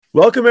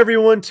Welcome,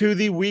 everyone, to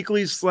the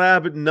Weekly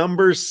Slab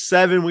number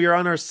 7. We are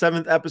on our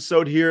 7th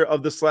episode here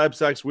of the Slab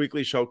Stocks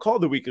Weekly Show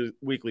called the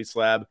Weekly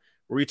Slab,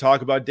 where we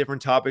talk about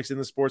different topics in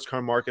the sports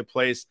car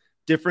marketplace,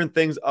 different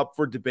things up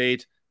for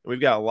debate. And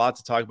we've got a lot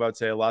to talk about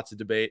today, lots to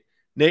debate.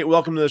 Nate,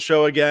 welcome to the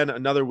show again,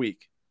 another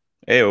week.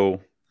 Ayo,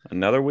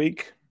 another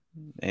week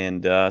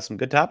and some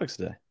good topics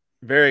today.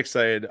 Very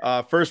excited.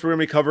 First, we're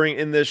going to be covering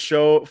in this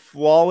show,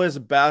 Flawless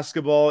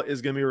Basketball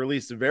is going to be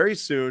released very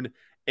soon.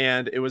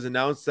 And it was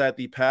announced that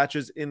the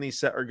patches in the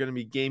set are going to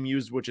be game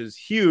used, which is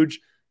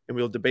huge. And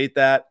we'll debate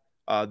that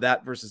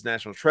versus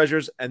National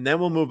Treasures. And then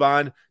we'll move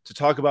on to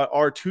talk about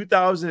our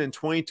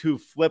 2022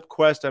 Flip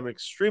Quest. I'm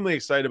extremely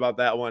excited about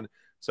that one.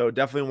 So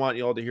definitely want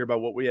you all to hear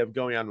about what we have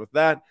going on with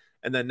that.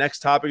 And then next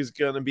topic is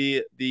going to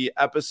be the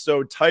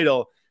episode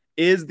title.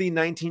 Is the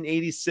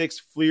 1986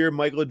 Fleer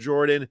Michael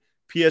Jordan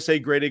PSA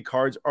graded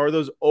cards, are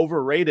those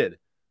overrated?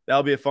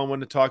 That'll be a fun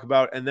one to talk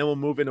about. And then we'll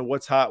move into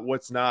what's hot,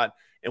 what's not.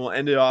 And we'll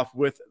end it off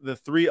with the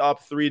 3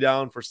 up, 3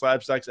 down for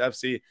Slab Stocks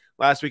FC.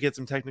 Last week had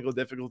some technical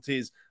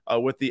difficulties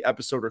with the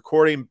episode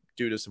recording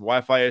due to some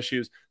Wi-Fi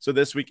issues. So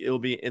this week it'll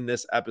be in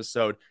this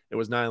episode. It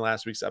was not in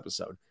last week's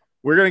episode.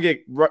 We're going to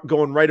get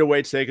going right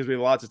away today because we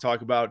have a lot to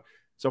talk about.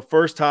 So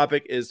first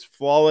topic is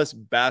Flawless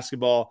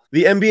Basketball.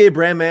 The NBA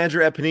brand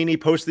manager at Panini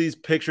posted these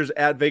pictures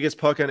at Vegas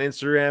Puck on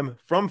Instagram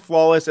from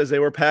Flawless as they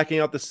were packing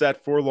out the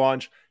set for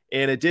launch.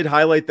 And it did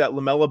highlight that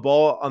LaMelo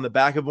Ball on the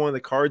back of one of the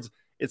cards.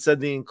 It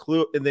said the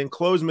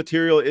enclosed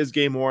material is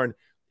game worn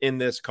in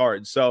this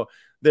card. So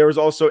there was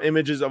also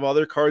images of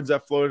other cards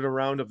that floated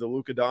around of the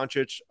Luka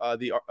Doncic,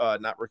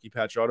 not rookie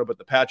patch auto, but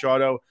the patch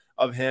auto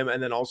of him,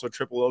 and then also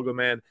triple logo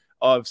man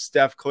of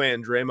Steph, Clay,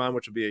 and Draymond,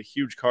 which would be a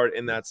huge card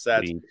in that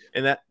set. Sweet.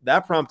 And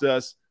that prompted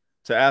us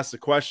to ask the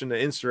question to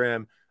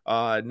Instagram.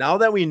 Now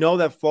that we know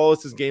that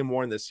Flawless is game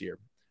worn this year,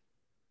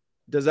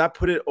 does that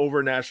put it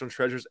over National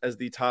Treasures as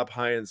the top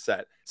high-end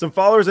set? Some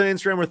followers on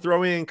Instagram were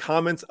throwing in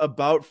comments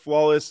about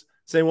Flawless,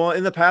 saying, well,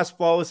 in the past,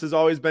 Flawless has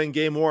always been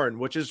game worn,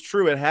 which is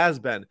true. It has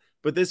been.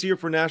 But this year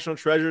for National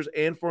Treasures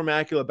and for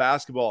Immaculate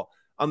Basketball,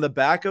 on the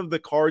back of the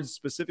cards,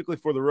 specifically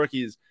for the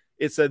rookies,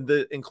 it said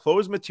the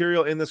enclosed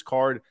material in this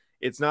card,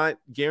 it's not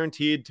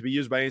guaranteed to be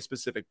used by any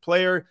specific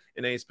player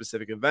in any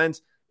specific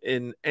event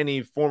in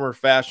any form or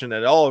fashion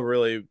at all,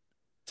 really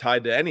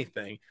tied to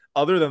anything.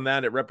 Other than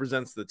that, it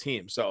represents the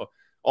team. So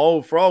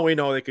for all we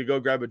know, they could go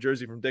grab a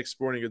jersey from Dick's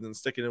Sporting Goods and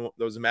stick it in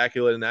those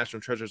Immaculate and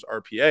National Treasures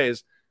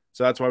RPAs.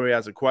 So that's why we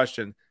asked a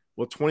question.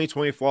 Will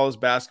 2020 Flawless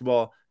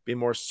Basketball be a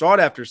more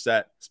sought-after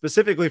set,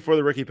 specifically for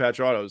the rookie patch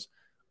autos,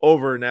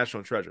 over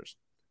National Treasures?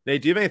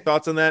 Nate, do you have any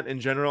thoughts on that in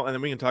general? And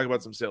then we can talk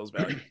about some sales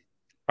value.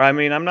 I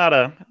mean, I'm not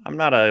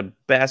a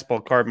basketball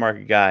card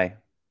market guy.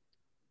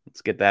 Let's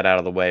get that out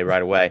of the way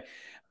right away.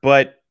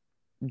 But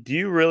do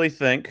you really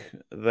think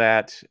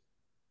that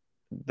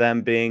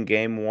them being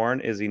game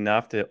worn is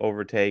enough to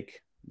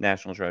overtake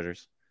National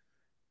Treasures?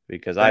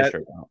 Because I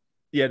sure don't.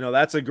 Yeah, no,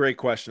 that's a great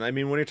question. I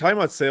mean, when you're talking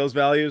about sales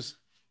values,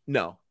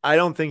 no, I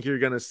don't think you're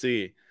going to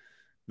see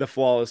the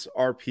Flawless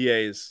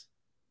RPAs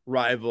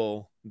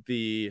rival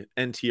the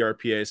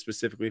NTRPA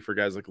specifically for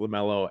guys like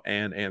LaMelo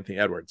and Anthony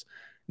Edwards.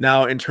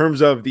 Now, in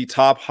terms of the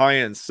top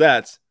high-end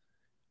sets,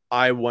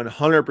 I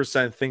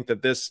 100% think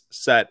that this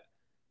set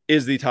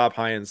is the top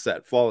high-end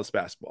set, Flawless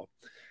Basketball.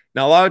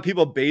 Now, a lot of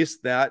people base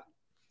that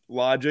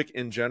logic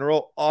in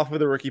general off of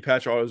the rookie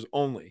patch autos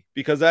only,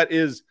 because that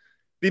is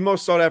the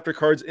most sought after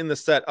cards in the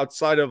set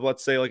outside of,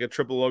 let's say, like a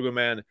triple logo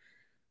man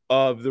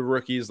of the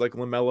rookies like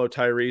LaMelo,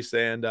 Tyrese,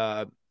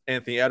 and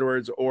Anthony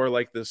Edwards, or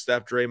like the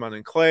Steph, Draymond,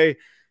 and Clay.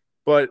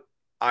 But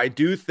I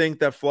do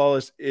think that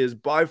Flawless is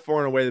by far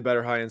and away the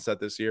better high-end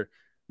set this year.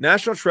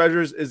 National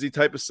Treasures is the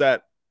type of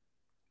set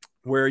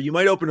where you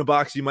might open a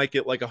box, you might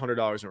get like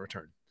 $100 in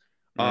return.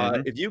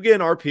 If you get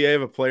an RPA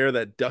of a player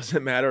that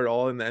doesn't matter at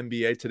all in the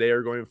NBA today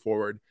or going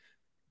forward,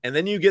 and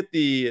then you get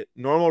the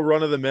normal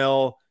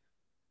run-of-the-mill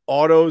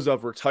autos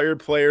of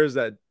retired players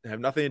that have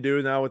nothing to do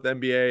now with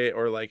NBA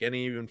or like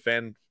any even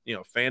fandom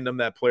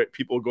that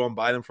people go and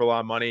buy them for a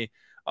lot of money.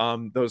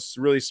 Those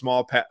really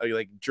small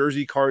like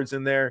jersey cards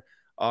in there,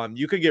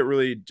 you could get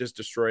really just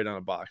destroyed on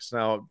a box.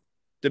 Now,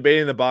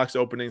 debating the box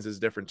openings is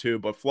different too,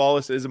 but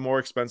Flawless is a more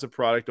expensive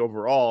product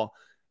overall.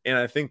 And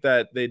I think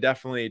that they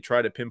definitely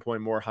try to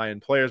pinpoint more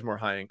high-end players, more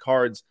high-end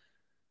cards,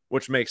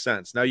 which makes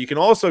sense. Now, you can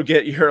also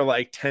get your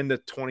like $10 to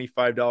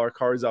 $25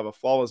 cards out of a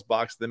Flawless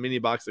box, the mini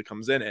box that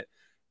comes in it.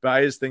 But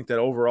I just think that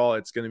overall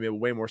it's going to be a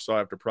way more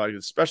sought-after product,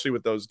 especially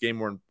with those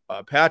game-worn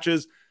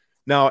patches.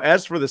 Now,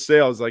 as for the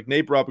sales, like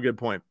Nate brought up a good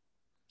point.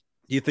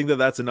 Do you think that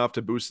that's enough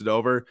to boost it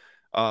over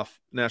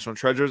National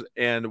Treasures?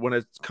 And when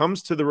it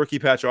comes to the rookie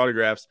patch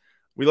autographs,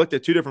 we looked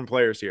at two different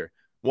players here.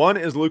 One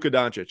is Luka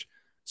Doncic.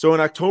 So on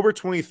October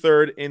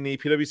 23rd in the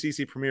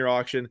PWCC Premier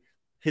Auction,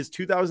 his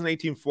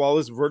 2018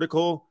 Flawless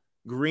Vertical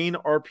Green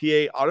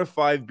RPA out of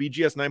 5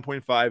 BGS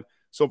 9.5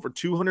 sold for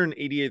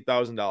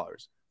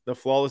 $288,000. The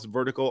Flawless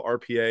Vertical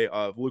RPA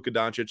of Luka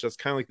Doncic, that's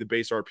kind of like the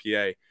base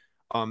RPA,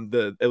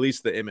 at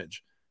least the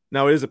image.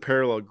 Now it is a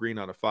parallel green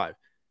out of 5.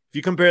 If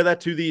you compare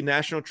that to the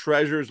National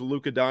Treasures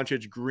Luka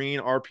Doncic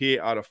Green RPA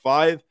out of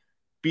 5,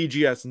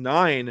 BGS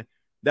 9,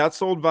 that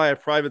sold via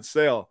private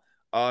sale.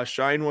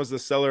 Shine was the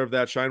seller of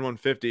that, Shine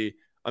 150,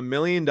 $1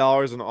 million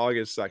on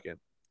August 2nd.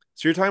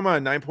 So you're talking about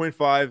a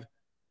 9.5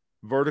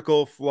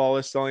 vertical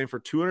flawless selling for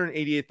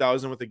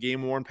 $288,000 with a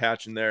game worn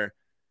patch in there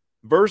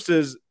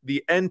versus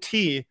the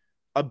NT,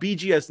 a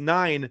BGS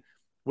 9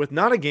 with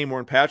not a game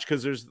worn patch,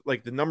 because there's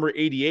like the number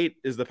 88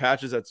 is the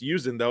patches that's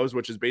used in those,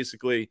 which is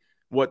basically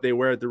what they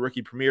wear at the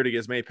rookie premiere to get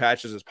as many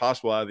patches as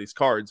possible out of these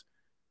cards.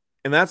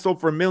 And that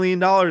sold for $1 million,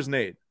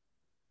 Nate.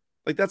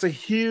 Like, that's a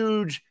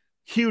huge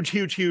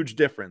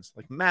difference,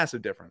 like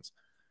massive difference.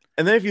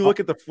 And then if you look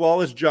at the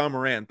flawless Ja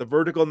Morant, the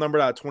vertical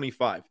numbered out of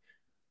 25,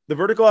 the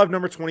vertical out of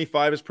number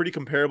 25 is pretty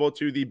comparable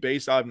to the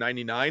base out of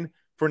 99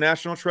 for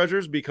National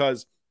Treasures,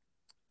 because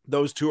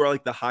those two are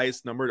like the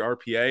highest numbered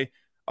RPA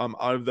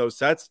out of those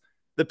sets.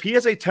 The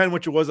PSA 10,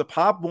 which was a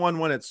pop one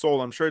when it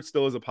sold, I'm sure it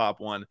still is a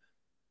pop one,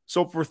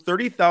 sold for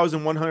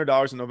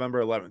 $30,100 on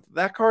November 11th.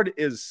 That card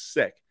is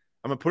sick.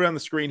 I'm going to put it on the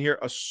screen here.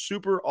 A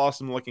super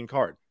awesome looking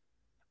card.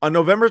 On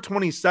November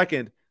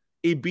 22nd,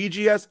 a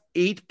BGS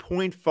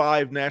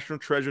 8.5 National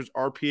Treasures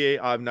RPA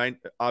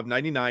of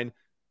 99.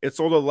 It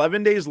sold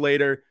 11 days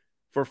later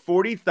for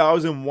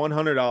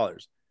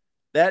 $40,100.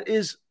 That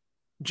is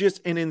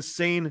just an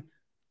insane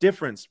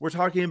difference. We're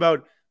talking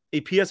about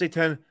a PSA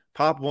 10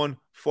 Pop 1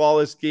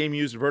 flawless game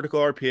used vertical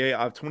RPA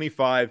of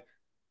 25,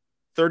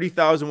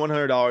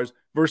 $30,100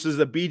 versus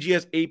the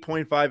BGS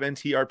 8.5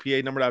 NT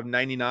RPA numbered out of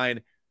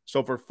 99,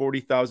 sold for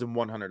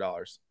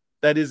 $40,100.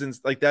 That isn't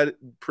like, that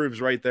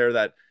proves right there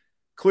that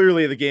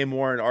clearly the game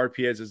worn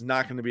RPAs is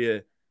not going to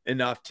be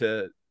enough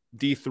to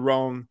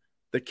dethrone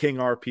the king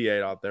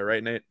RPA out there,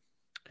 right, Nate?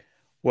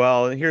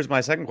 Well, here's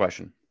my second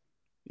question.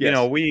 Yes. You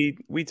know,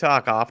 we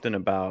talk often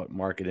about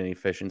market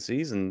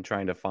inefficiencies and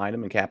trying to find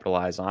them and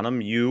capitalize on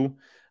them. You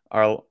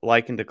are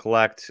liking to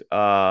collect,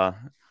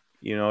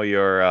 you know,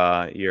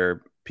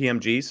 your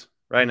PMGs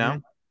right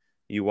now.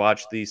 You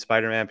watch the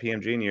Spider-Man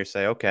PMG and you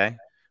say, okay,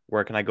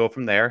 where can I go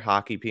from there?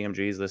 Hockey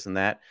PMGs, this and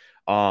that.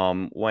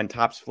 When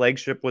Topps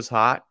flagship was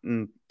hot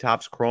and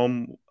Topps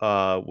Chrome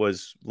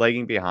was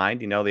lagging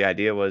behind, you know, the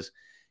idea was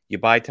you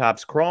buy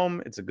Topps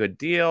Chrome, it's a good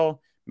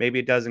deal. Maybe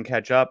it doesn't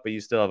catch up, but you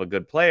still have a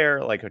good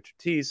player like a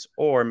Tatis,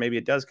 or maybe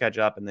it does catch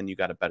up and then you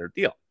got a better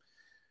deal.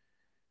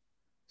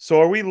 So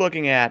are we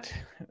looking at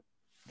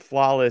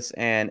flawless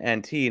and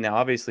NT? Now,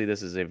 obviously,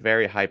 this is a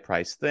very high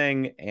price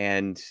thing,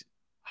 and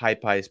high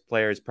price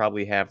players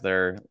probably have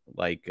their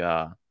like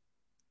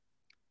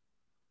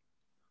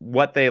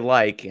what they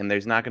like, and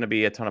there's not going to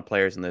be a ton of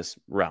players in this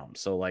realm.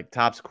 So like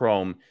Topps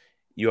Chrome,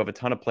 you have a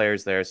ton of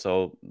players there,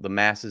 so the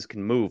masses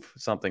can move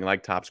something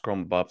like Topps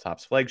Chrome above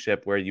Topps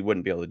flagship, where you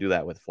wouldn't be able to do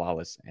that with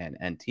flawless and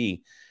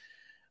NT.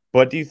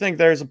 But do you think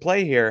there's a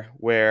play here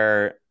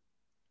where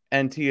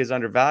NT is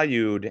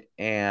undervalued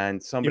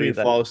and somebody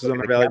that flawless is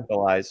undervalued?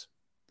 Capitalize?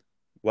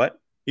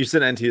 What? You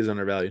said NT is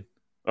undervalued.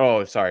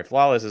 Oh, sorry.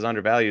 Flawless is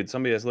undervalued.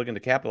 Somebody that's looking to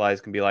capitalize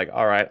can be like,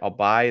 all right, I'll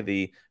buy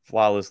the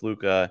flawless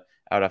Luka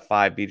out of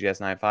 5 BGS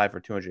 9.5 for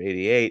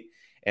 288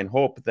 and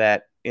hope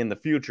that in the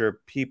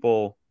future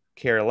people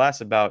care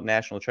less about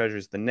National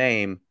Treasures, the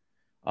name,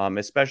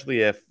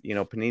 especially if, you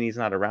know, Panini's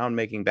not around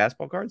making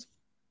basketball cards.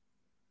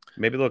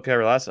 Maybe they'll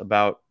care less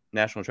about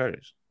National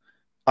Treasures.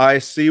 I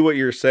see what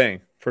you're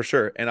saying for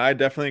sure, and I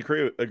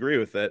definitely agree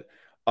with it.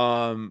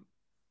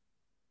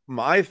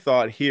 My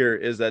thought here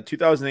is that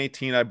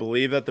 2018, I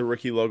believe that the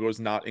rookie logo is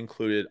not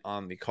included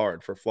on the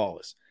card for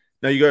flawless.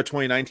 Now you go to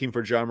 2019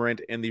 for Ja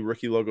Morant, and the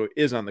rookie logo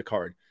is on the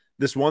card.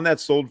 This one that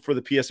sold for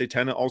the PSA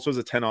 10 also is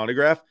a 10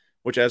 autograph,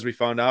 which, as we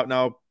found out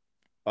now,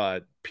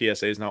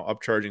 PSA is now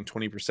upcharging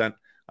 20%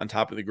 on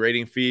top of the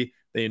grading fee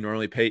that you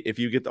normally pay if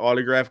you get the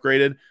autograph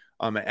graded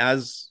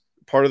as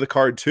part of the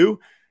card too.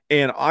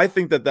 And I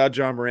think that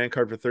Ja Morant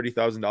card for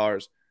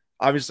 $30,000,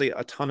 obviously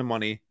a ton of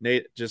money.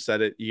 Nate just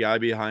said it. You got to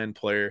be a high-end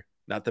player.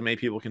 Not that many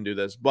people can do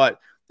this, but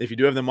if you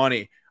do have the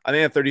money, I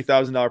think a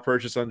 $30,000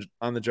 purchase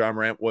on the Ja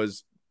Morant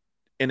was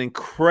an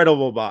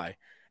incredible buy.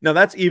 Now,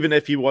 that's even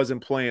if he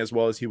wasn't playing as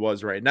well as he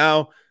was right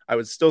now. I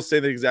would still say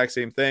the exact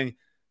same thing,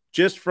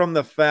 just from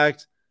the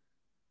fact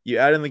you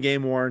add in the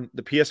game worn,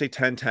 the PSA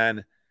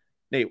 1010.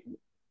 Nate,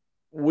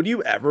 would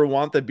you ever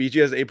want the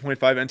BGS 8.5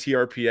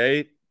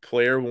 NTRPA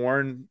player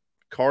worn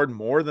card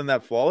more than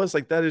that flawless?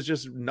 Like, that is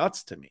just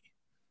nuts to me.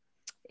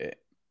 It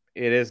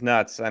is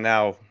nuts. I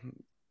know.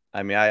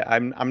 I mean,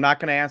 I'm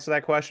not going to answer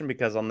that question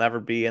because I'll never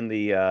be in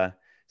the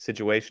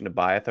situation to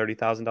buy a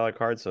 $30,000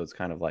 card, so it's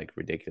kind of like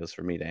ridiculous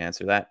for me to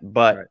answer that.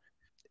 But right.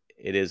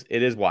 It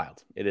is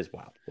wild. It is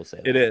wild. We'll say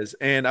that. It is.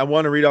 And I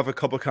want to read off a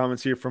couple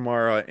comments here from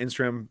our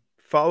Instagram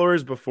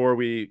followers before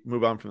we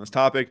move on from this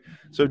topic.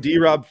 So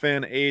D-Rob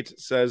Fan 8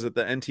 says that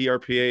the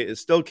NTRPA is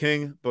still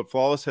king, but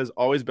flawless has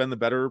always been the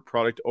better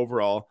product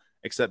overall,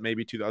 except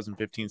maybe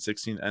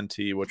 2015-16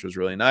 NT, which was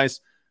really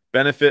nice.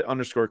 Benefit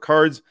 _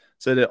 cards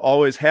said it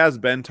always has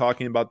been,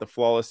 talking about the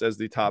flawless as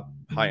the top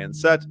high-end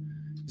set.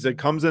 He said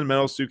comes in a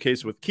metal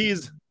suitcase with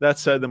keys. That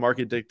said, the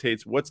market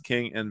dictates what's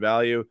king and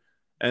value.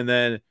 And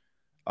then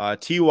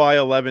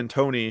TY11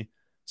 Tony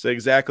So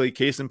exactly.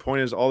 Case in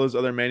point is all those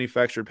other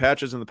manufactured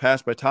patches in the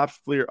past by Topps,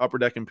 Fleer, Upper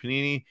Deck, and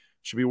Panini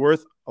should be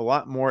worth a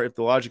lot more if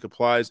the logic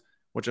applies,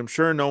 which I'm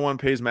sure no one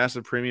pays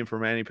massive premium for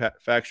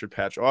manufactured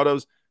patch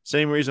autos.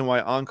 Same reason why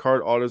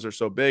on-card autos are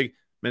so big.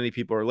 Many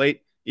people are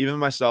late, even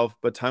myself,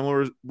 but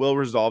time will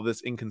resolve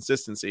this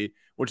inconsistency,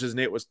 which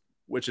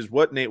is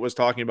what Nate was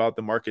talking about,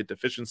 the market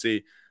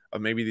deficiency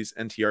of maybe these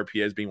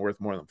NTRPAs being worth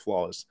more than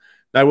Flawless.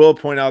 Now, I will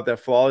point out that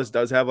Flawless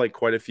does have like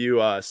quite a few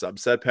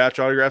subset patch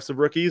autographs of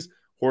rookies,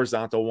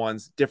 horizontal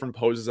ones, different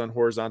poses on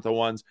horizontal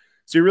ones.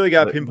 So you really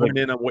got to pinpoint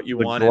in on what you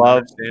want and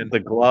understand. The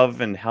glove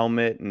and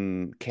helmet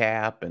and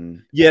cap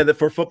and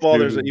for football,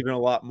 there's even a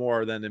lot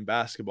more than in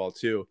basketball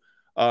too.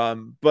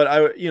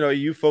 But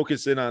you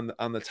focus in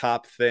on the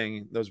top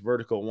thing, those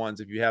vertical ones,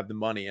 if you have the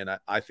money, and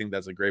I think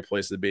that's a great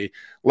place to be.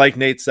 Like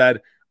Nate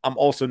said, I'm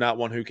also not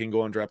one who can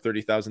go and drop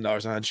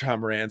 $30,000 on Ja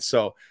Morant,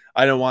 so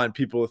I don't want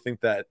people to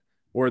think that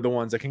we're the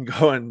ones that can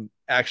go and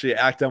actually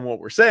act on what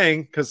we're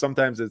saying, because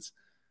sometimes it's,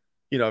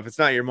 if it's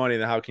not your money,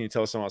 then how can you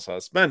tell someone else how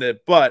to spend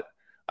it? But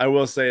I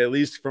will say, at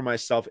least for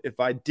myself, if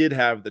I did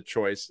have the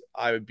choice,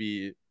 I would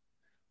be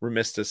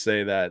remiss to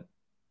say that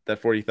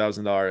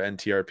 $40,000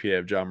 NTRPA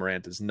of Ja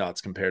Morant is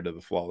nuts compared to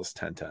the Flawless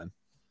 1010.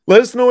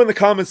 Let us know in the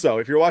comments, though.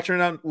 If you're watching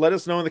right now, let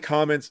us know in the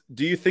comments.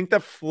 Do you think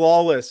that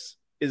Flawless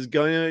is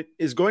going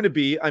to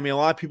be? I mean, a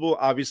lot of people,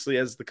 obviously,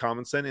 as the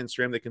comments said,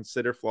 Instagram, they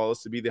consider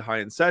Flawless to be the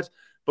high-end set.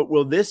 But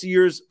will this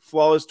year's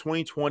Flawless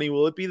 2020,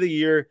 will it be the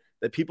year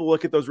that people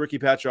look at those rookie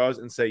patch autos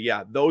and say,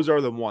 yeah, those are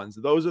the ones.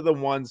 Those are the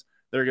ones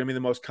that are going to be the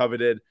most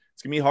coveted.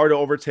 It's going to be hard to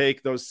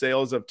overtake those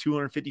sales of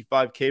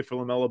 $255K for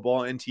LaMelo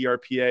Ball and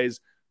TRPAs,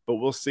 but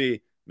we'll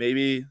see.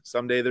 Maybe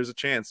someday there's a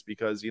chance,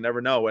 because you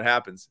never know what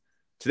happens.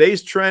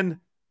 Today's trend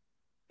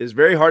is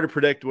very hard to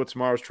predict what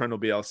tomorrow's trend will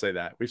be. I'll say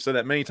that. We've said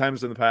that many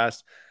times in the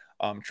past.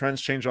 Trends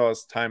change all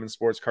this time in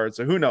sports cards,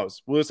 so who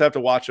knows? We'll just have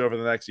to watch over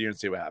the next year and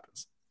see what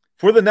happens.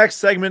 For the next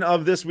segment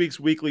of this week's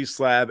Weekly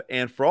Slab,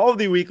 and for all of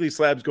the Weekly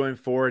Slabs going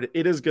forward,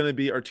 it is going to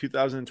be our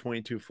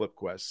 2022 Flip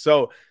Quest.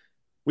 So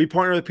we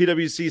partner with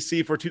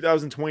PWCC for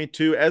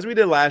 2022, as we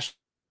did last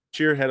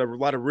year, had a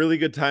lot of really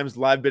good times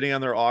live bidding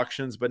on their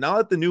auctions. But now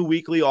that the new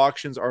weekly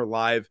auctions are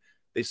live,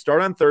 they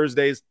start on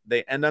Thursdays,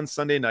 they end on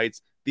Sunday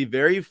nights. The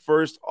very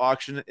first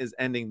auction is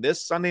ending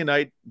this Sunday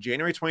night,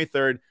 January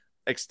 23rd.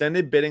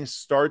 Extended bidding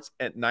starts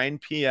at 9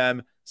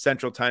 p.m.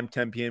 Central Time,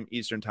 10 p.m.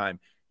 Eastern Time.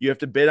 You have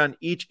to bid on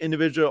each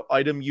individual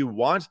item you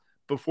want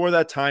before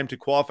that time to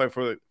qualify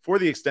for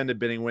the extended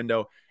bidding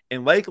window.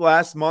 And like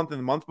last month and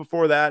the month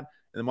before that,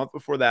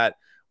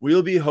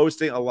 we'll be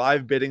hosting a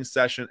live bidding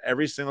session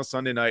every single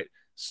Sunday night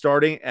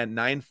starting at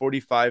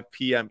 9:45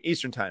 p.m.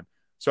 Eastern Time.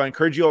 So I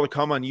encourage you all to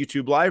come on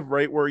YouTube Live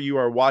right where you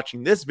are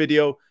watching this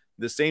video.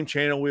 The same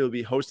channel, we will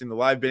be hosting the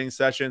live bidding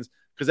sessions,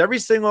 because every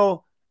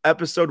single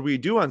episode we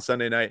do on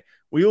Sunday night,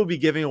 we will be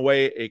giving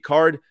away a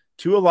card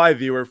to a live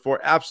viewer for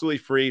absolutely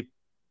free.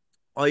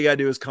 All you got to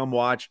do is come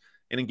watch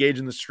and engage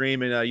in the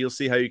stream, and you'll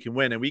see how you can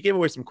win. And we gave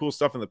away some cool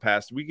stuff in the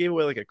past. We gave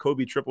away like a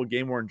Kobe triple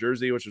game worn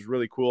jersey, which is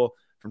really cool,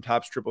 from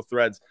Topps Triple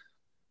Threads.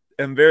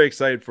 I'm very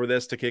excited for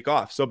this to kick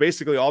off. So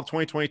basically all of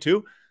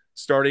 2022,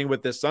 starting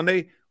with this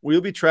Sunday, we'll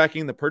be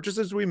tracking the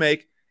purchases we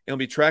make, and we'll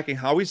be tracking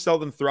how we sell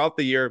them throughout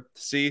the year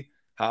to see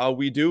how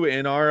we do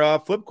in our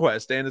Flip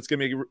Quest. And it's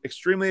going to be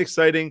extremely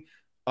exciting.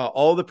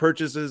 All the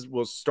purchases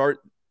will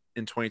start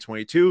in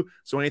 2022.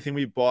 So anything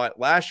we bought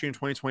last year in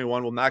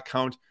 2021 will not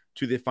count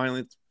to the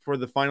final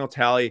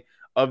tally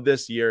of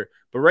this year.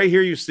 But right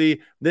here, you see,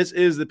 this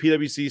is the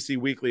PWCC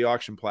weekly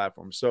auction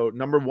platform. So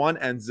number one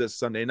ends this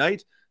Sunday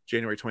night,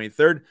 January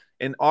 23rd.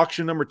 And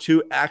auction number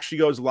 2 actually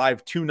goes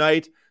live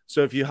tonight.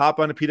 So if you hop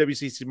on to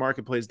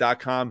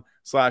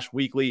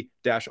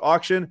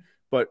pwccmarketplace.com/weekly-auction,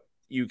 but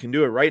you can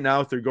do it right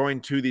now through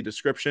going to the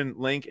description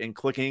link and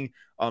clicking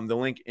the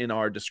link in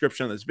our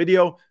description of this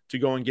video to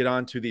go and get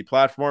onto the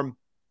platform.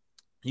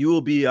 You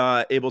will be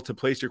able to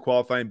place your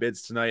qualifying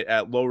bids tonight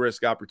at low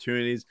risk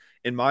opportunities.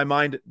 In my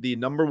mind, the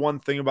number one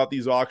thing about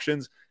these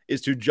auctions is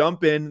to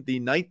jump in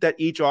the night that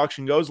each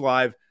auction goes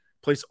live,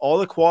 place all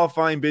the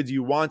qualifying bids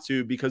you want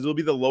to, because it'll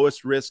be the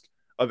lowest risk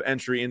of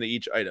entry into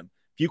each item.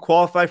 If you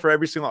qualify for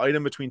every single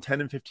item between $10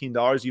 and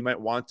 $15 you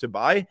might want to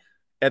buy,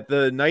 at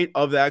the night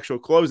of the actual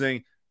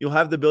closing, you'll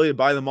have the ability to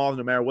buy them all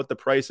no matter what the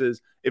price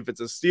is. If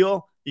it's a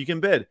steal, you can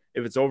bid.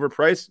 If it's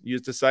overpriced, you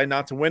just decide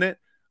not to win it.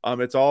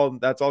 That's all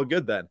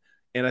good then.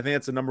 And I think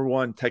that's the number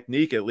one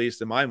technique, at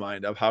least in my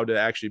mind, of how to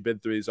actually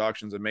bid through these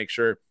auctions and make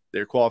sure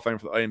they're qualifying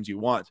for the items you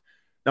want.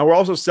 Now, we're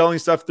also selling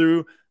stuff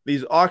through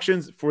these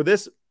auctions for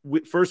this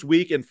first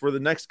week, and for the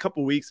next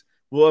couple weeks,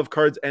 we'll have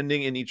cards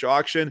ending in each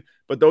auction,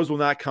 but those will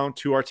not count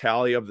to our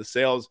tally of the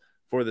sales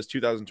for this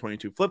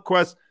 2022 Flip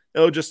Quest.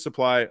 It'll just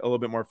supply a little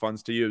bit more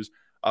funds to use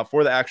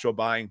for the actual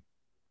buying.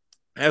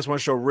 I just want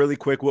to show really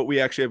quick what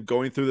we actually have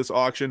going through this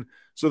auction.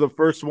 So the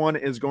first one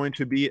is going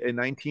to be a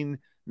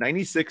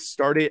 1996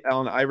 Stardate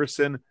Allen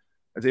Iverson. I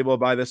was able to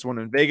buy this one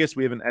in Vegas.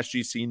 We have an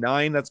SGC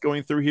 9 that's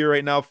going through here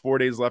right now. 4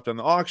 days left on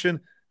the auction.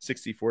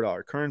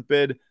 $64 current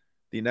bid.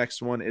 The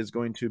next one is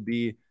going to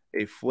be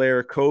a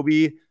Flair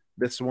Kobe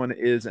This one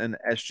is an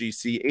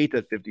SGC 8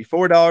 at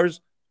 $54.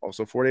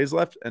 Also 4 days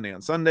left, ending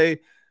on Sunday.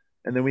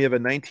 And then we have a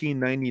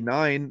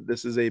 1999.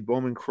 This is a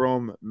Bowman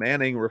Chrome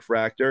Manning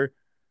refractor.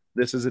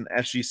 This is an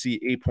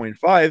SGC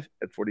 8.5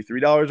 at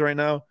 $43 right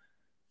now.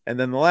 And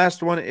then the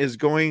last one is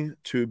going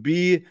to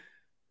be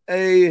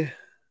a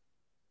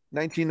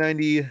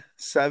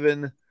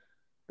 1997.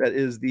 That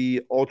is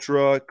the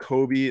Ultra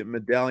Kobe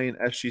Medallion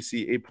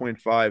SGC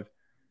 8.5.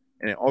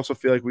 And I also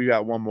feel like we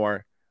got one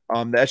more. The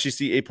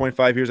SGC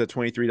 8.5 here is at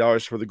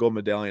 $23 for the gold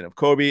medallion of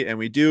Kobe. And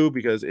we do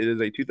because it is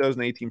a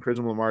 2018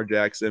 Prism Lamar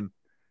Jackson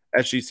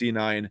SGC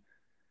 9.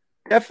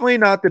 Definitely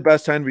not the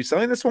best time to be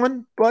selling this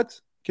one, but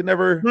can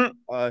never,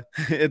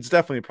 it's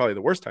definitely probably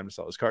the worst time to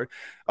sell this card.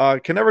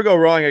 Can never go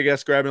wrong, I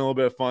guess, grabbing a little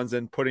bit of funds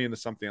and putting into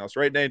something else.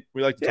 Right, Nate?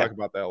 We like to talk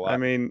about that a lot. I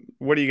mean,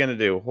 what are you going to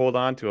do? Hold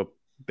on to a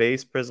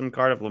base Prism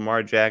card of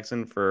Lamar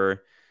Jackson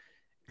for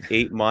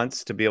 8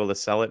 months to be able to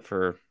sell it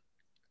for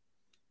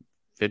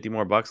 $50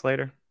 more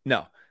later?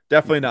 No,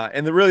 definitely not.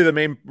 And really the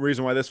main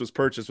reason why this was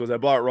purchased was I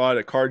bought Raw at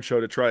a card show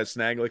to try to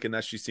snag like an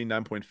SGC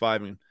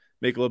 9.5 and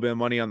make a little bit of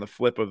money on the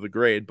flip of the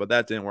grade, but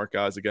that didn't work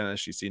out as again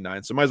SGC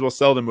 9. So might as well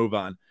sell to move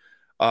on.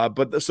 So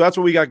that's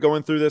what we got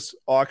going through this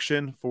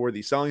auction for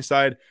the selling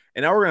side.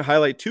 And now we're going to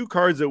highlight 2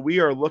 cards that we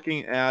are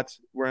looking at.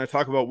 We're going to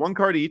talk about 1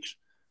 card each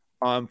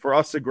for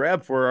us to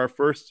grab for our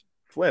first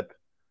flip.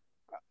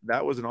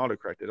 That was an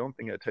autocorrect. I don't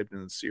think I typed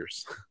in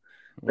Sears.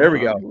 There we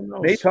go.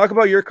 Nate, talk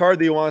about your card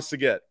that you want us to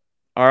get.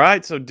 All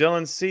right. So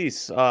Dylan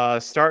Cease, I'm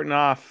starting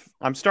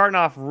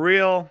off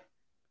real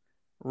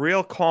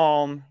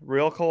calm,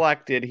 real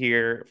collected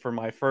here for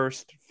my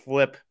first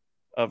flip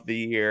of the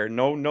year.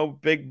 No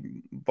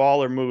big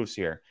baller moves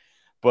here.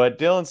 But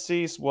Dylan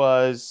Cease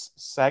was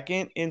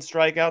second in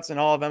strikeouts in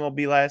all of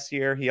MLB last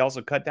year. He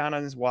also cut down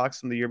on his walks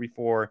from the year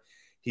before.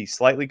 He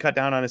slightly cut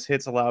down on his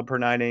hits allowed per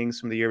 9 innings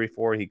from the year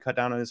before. He cut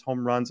down on his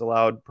home runs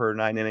allowed per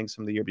 9 innings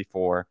from the year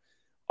before,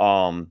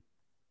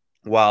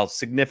 while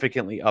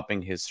significantly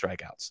upping his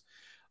strikeouts.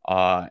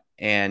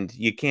 And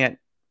you can't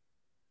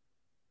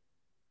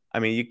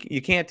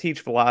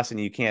teach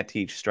velocity. You can't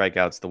teach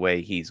strikeouts the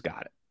way he's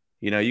got it.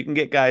 You can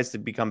get guys to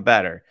become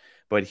better,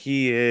 but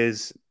he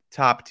is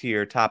top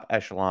tier, top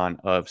echelon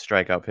of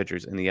strikeout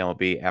pitchers in the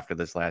MLB after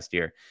this last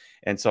year.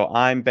 And so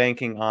I'm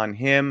banking on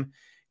him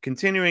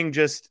continuing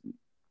just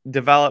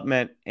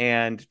development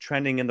and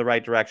trending in the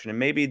right direction. And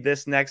maybe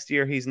this next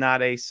year, he's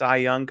not a Cy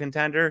Young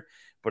contender,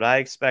 but I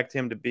expect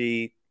him to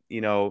be,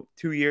 2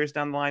 years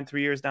down the line,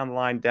 3 years down the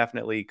line,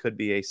 definitely could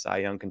be a Cy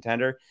Young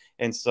contender.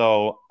 And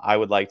so I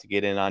would like to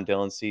get in on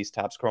Dylan Cease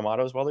Topps Chrome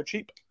Autos while they're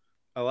cheap.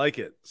 I like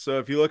it. So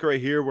if you look right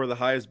here where the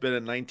high has bid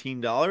at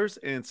 $19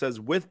 and it says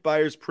with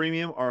buyer's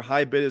premium, our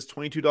high bid is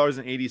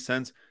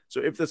 $22.80. So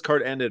if this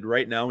card ended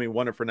right now, we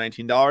won it for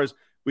 $19,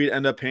 we'd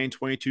end up paying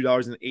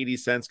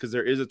 $22.80 because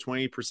there is a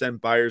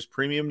 20% buyer's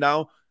premium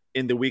now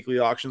in the weekly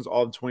auctions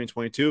all of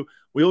 2022.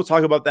 We will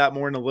talk about that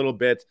more in a little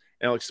bit,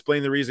 and I'll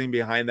explain the reasoning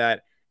behind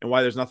that and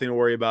why there's nothing to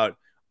worry about.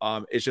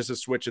 It's just a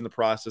switch in the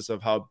process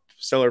of how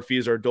seller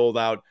fees are doled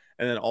out.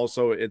 And then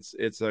also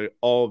it's a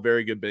all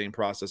very good bidding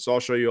process. So I'll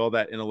show you all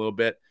that in a little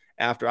bit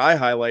after I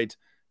highlight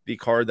the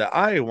card that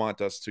I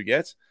want us to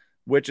get,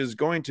 which is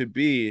going to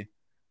be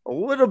a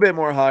little bit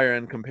more higher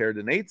end compared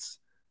to Nate's,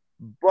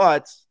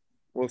 but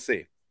we'll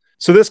see.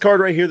 So this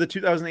card right here, the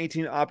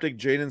 2018 Optic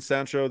Jaden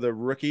Sancho, the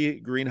rookie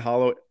green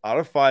hollow out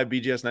of 5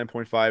 BGS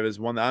 9.5 is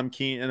one that I'm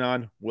keen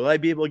on. Will I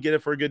be able to get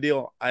it for a good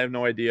deal? I have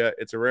no idea.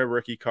 It's a rare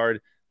rookie card.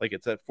 Like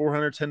it's at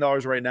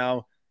 $410 right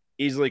now.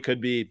 Easily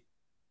could be,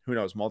 who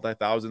knows,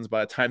 multi-thousands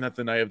by the time that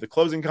the night of the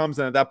closing comes.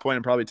 And at that point,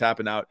 I'm probably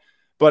tapping out.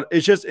 But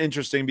it's just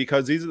interesting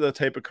because these are the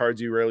type of cards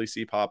you rarely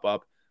see pop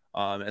up,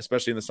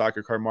 especially in the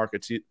soccer card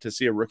market. To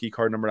see a rookie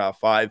card numbered out of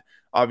 5,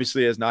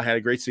 obviously has not had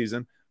a great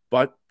season,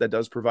 but that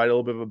does provide a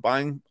little bit of a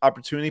buying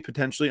opportunity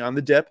potentially on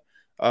the dip.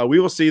 We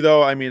will see,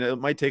 though. I mean, it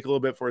might take a little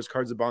bit for his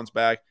cards to bounce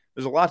back.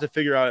 There's a lot to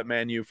figure out at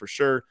Man U for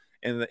sure.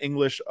 And the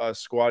English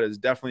squad is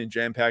definitely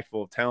jam-packed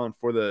full of talent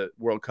for the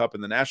World Cup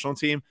and the national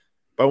team.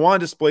 But I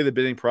want to display the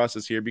bidding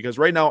process here because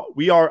right now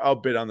we are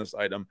outbid on this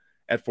item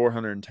at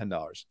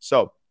 $410.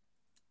 So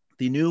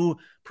the new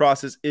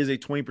process is a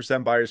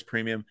 20% buyer's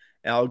premium,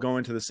 and I'll go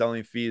into the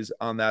selling fees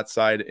on that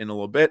side in a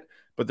little bit.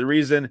 But the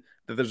reason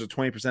that there's a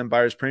 20%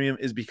 buyer's premium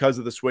is because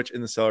of the switch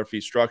in the seller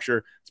fee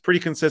structure. It's pretty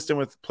consistent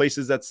with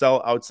places that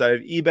sell outside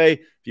of eBay.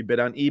 If you bid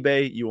on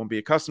eBay, you won't be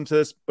accustomed to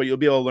this, but you'll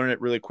be able to learn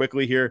it really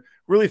quickly here,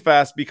 really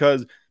fast,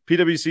 because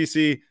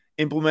PWCC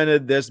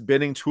implemented this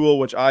bidding tool,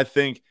 which I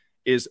think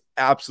is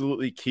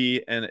absolutely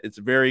key, and it's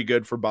very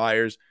good for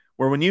buyers,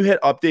 where when you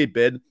hit update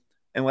bid,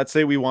 and let's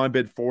say we want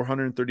to bid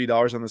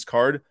 $430 on this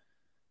card,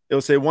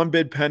 it'll say one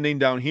bid pending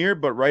down here,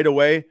 but right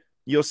away,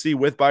 you'll see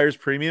with buyer's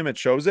premium, it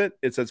shows it.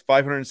 It says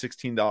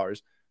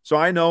 $516. So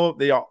I know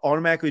they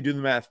automatically do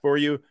the math for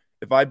you.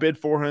 If I bid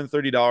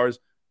 $430,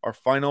 our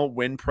final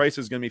win price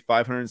is going to be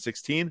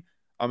 $516.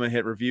 I'm going to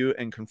hit review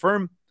and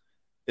confirm.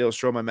 It'll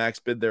show my max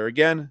bid there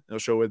again. It'll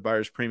show with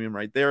buyer's premium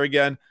right there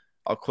again.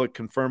 I'll click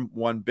confirm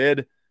one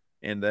bid,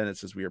 and then it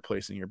says we are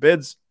placing your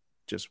bids.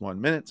 Just 1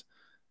 minute.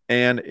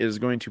 and is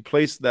going to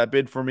place that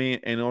bid for me,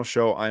 and it'll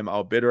show I'm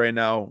outbid right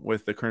now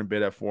with the current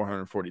bid at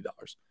 $440.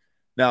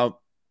 Now,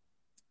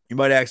 you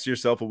might ask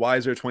yourself, well, why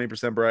is there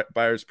 20%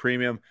 buyer's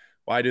premium?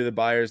 Why do the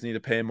buyers need to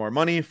pay more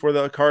money for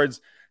the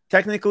cards?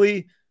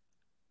 Technically,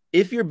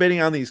 if you're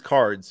bidding on these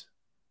cards,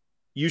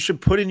 you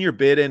should put in your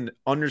bid and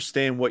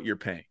understand what you're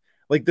paying.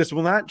 Like, this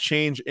will not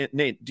change it.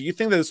 Nate, do you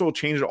think that this will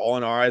change it all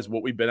in our eyes,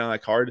 what we bid on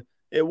that card?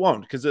 It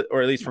won't,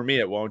 or at least for me,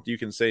 it won't. You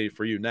can say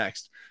for you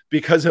next,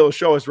 because it'll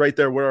show us right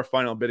there where our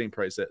final bidding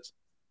price is.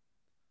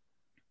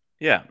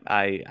 Yeah,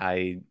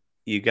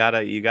 you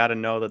gotta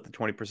know that the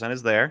 20%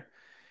 is there,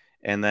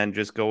 and then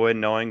just go in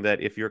knowing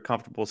that if you're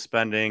comfortable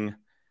spending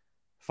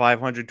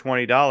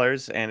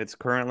 $520 and it's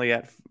currently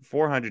at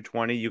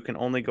 $420, you can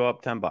only go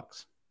up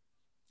 $10.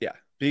 Yeah.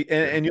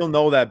 And you'll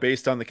know that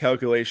based on the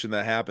calculation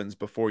that happens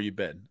before you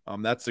bid.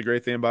 That's the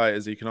great thing about it,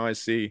 is you can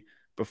always see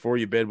before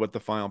you bid what the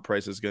final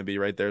price is going to be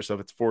right there. So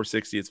if it's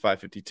 460, it's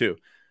 552.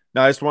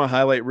 Now, I just want to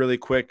highlight really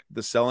quick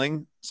the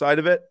selling side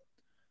of it,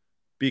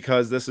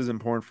 because this is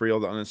important for you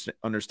to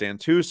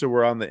understand too. So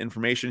we're on the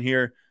information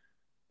here.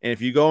 And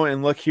if you go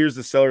and look, here's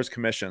the seller's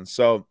commission.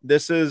 So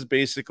this is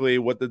basically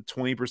what the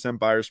 20%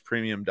 buyer's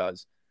premium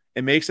does.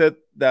 It makes it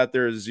that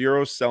there's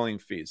zero selling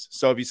fees.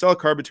 So if you sell a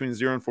card between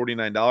 $0 and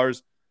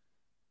 $49,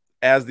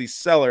 as the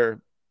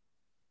seller,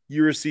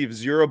 you receive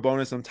zero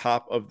bonus on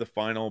top of the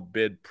final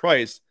bid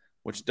price,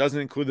 which doesn't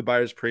include the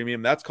buyer's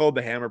premium. That's called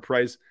the hammer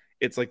price.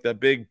 It's like the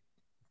big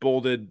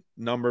bolded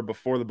number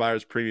before the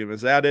buyer's premium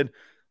is added.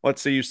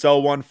 Let's say you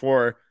sell one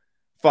for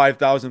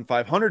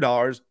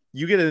 $5,500,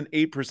 you get an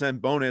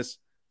 8% bonus.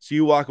 So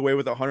you walk away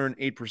with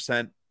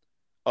 108%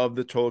 of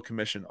the total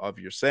commission of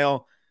your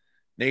sale.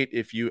 Nate,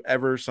 if you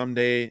ever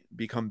someday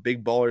become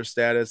big baller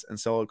status and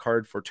sell a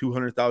card for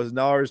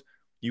 $200,000,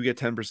 you get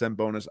 10%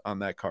 bonus on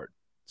that card.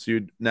 So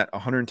you net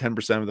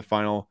 110% of the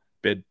final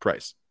bid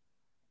price.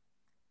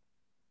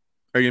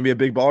 Are you going to be a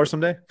big baller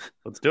someday?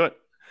 Let's do it.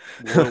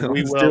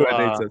 We will do it,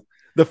 Nate says.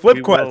 The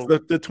Flip Quest, the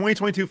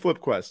 2022 Flip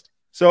Quest.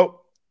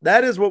 So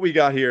that is what we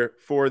got here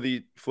for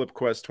the Flip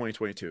Quest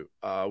 2022.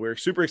 We're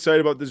super excited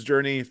about this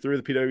journey through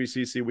the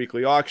PWCC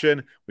weekly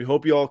auction. We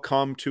hope you all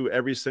come to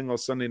every single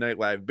Sunday night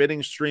live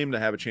bidding stream to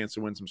have a chance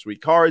to win some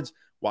sweet cards,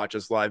 watch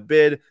us live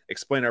bid,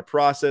 explain our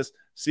process,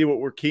 see what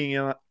we're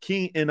keying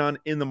in on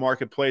in the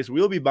marketplace.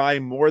 We'll be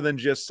buying more than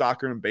just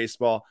soccer and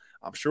baseball.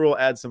 I'm sure we'll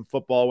add some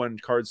football when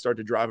cards start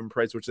to drive in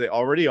price, which they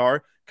already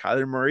are.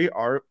 Kyler Murray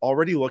are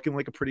already looking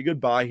like a pretty good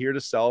buy here to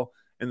sell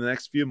in the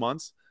next few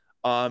months.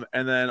 And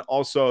then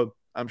also,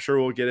 I'm sure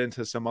we'll get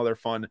into some other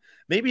fun.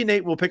 Maybe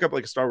Nate will pick up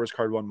like a Star Wars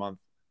card 1 month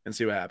and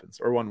see what happens,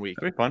 or 1 week.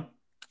 That'd be fun.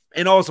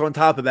 And also on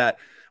top of that,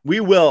 we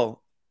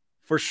will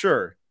for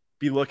sure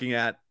be looking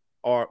at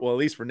at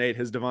least for Nate,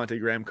 his Devontae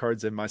Graham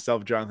cards, and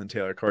myself, Jonathan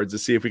Taylor cards, to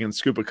see if we can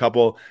scoop a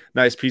couple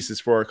nice pieces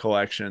for our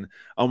collection.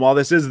 While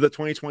this is the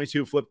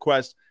 2022 Flip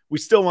Quest, we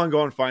still want to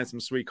go and find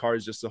some sweet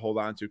cards just to hold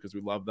on to, because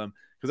we love them.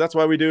 Because that's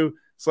why we do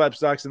Slab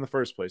Stocks in the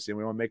first place. And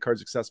we want to make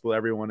cards accessible to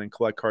everyone and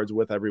collect cards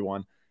with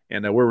everyone.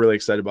 And we're really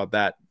excited about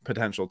that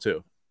potential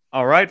too.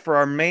 All right. For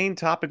our main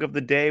topic of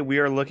the day, we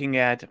are looking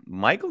at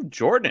Michael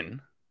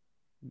Jordan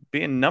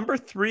being number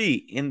 3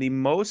 in the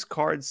most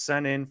cards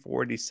sent in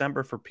for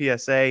December for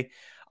PSA.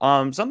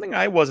 Something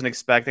I wasn't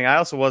expecting. I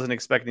also wasn't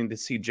expecting to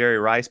see Jerry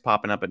Rice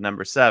popping up at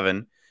number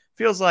 7.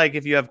 Feels like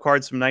if you have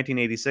cards from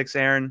 1986,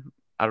 Aaron,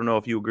 I don't know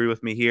if you agree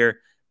with me here,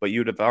 but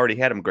you'd have already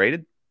had them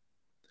graded.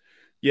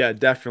 Yeah,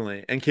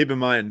 definitely. And keep in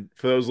mind,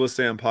 for those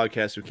listening on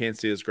podcasts who can't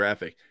see this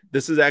graphic,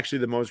 this is actually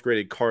the most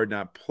graded card,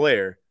 not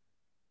player.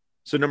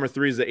 So number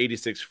 3 is the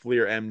 86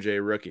 Fleer MJ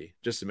rookie,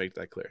 just to make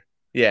that clear.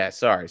 Yeah,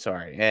 sorry.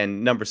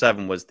 And number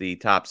 7 was the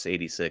Topps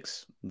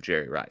 86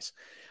 Jerry Rice.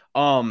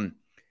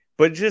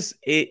 But just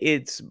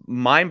it's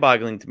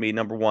mind-boggling to me,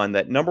 number 1,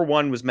 that number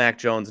 1 was Mac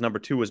Jones, number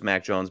 2 was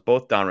Mac Jones,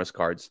 both Donruss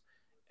cards.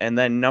 And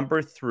then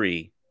number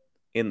 3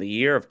 in the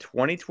year of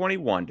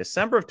 2021,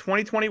 December of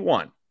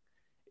 2021,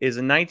 is a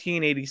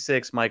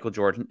 1986 Michael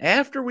Jordan.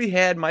 After we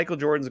had Michael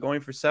Jordans going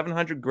for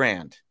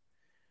 $700,000,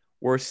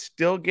 we're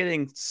still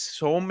getting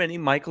so many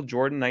Michael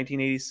Jordan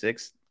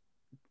 1986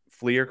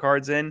 Fleer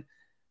cards in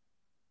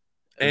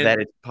that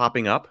it's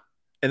popping up.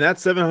 And that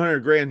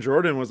 $700,000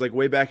 Jordan was like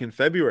way back in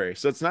February.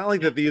 So it's not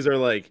like that these are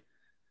like,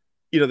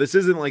 this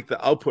isn't like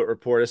the output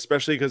report,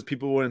 especially because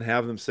people wouldn't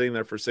have them sitting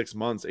there for 6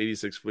 months,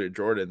 86 Fleer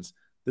Jordans.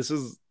 This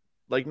is,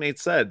 like Nate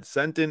said,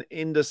 sent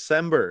in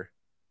December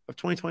of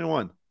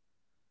 2021,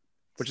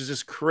 which is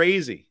just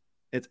crazy.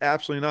 It's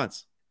absolutely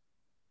nuts.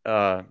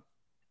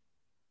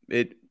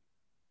 It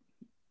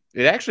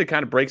actually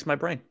kind of breaks my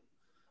brain.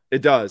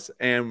 It does.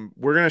 And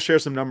we're going to share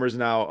some numbers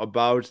now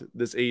about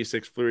this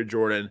 86 Fleer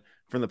Jordan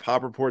from the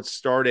Pop Report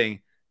starting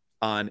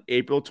on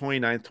April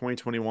 29th,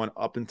 2021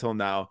 up until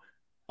now.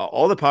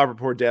 All the Pop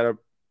Report data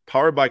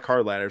powered by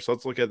Card Ladder. So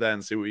let's look at that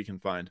and see what we can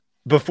find.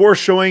 Before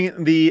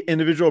showing the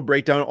individual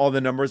breakdown of all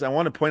the numbers, I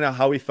want to point out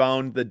how we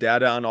found the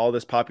data on all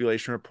this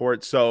population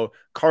report. So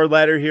Card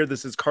Ladder here,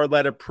 this is Card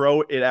Ladder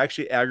Pro. It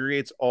actually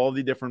aggregates all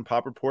the different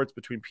Pop Reports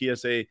between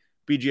PSA,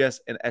 BGS,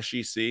 and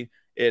SGC.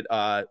 It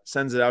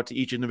sends it out to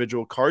each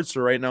individual card.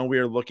 So right now we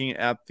are looking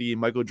at the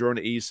Michael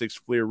Jordan 86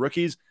 Fleer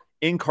rookies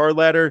in Card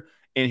Ladder.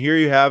 And here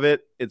you have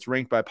it. It's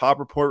ranked by Pop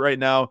Report right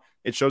now.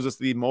 It shows us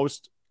the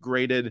most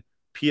graded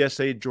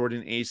PSA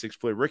Jordan 86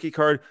 Fleer rookie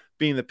card,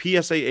 being the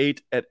PSA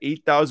 8 at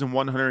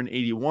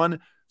 8,181.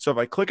 So if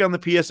I click on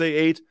the PSA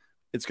 8,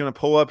 it's going to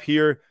pull up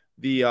here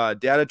the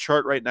data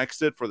chart right next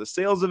to it for the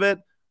sales of it.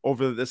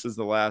 This is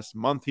the last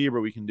month here,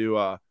 but we can do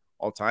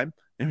all time.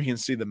 And we can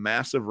see the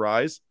massive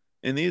rise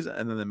in these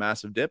and then the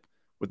massive dip,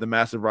 with the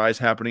massive rise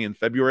happening in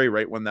February,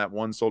 right when that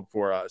one sold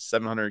for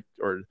 700,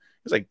 or it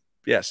was like,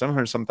 yeah,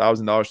 700 some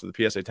 $1,000 for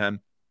the PSA 10.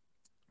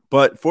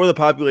 But for the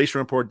population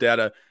report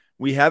data,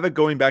 we have it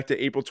going back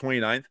to April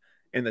 29th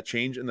and the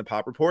change in the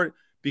Pop Report,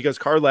 because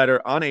Card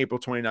Ladder on April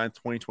 29th,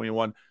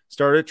 2021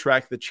 started to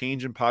track the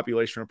change in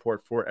population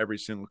report for every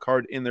single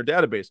card in their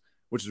database,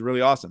 which is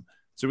really awesome.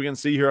 So we can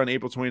see here on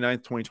April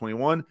 29th,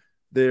 2021,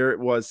 there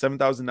was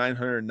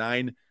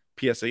 7,909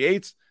 PSA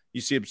 8s.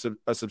 You see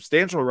a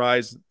substantial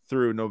rise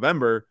through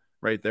November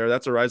right there.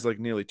 That's a rise like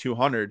nearly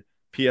 200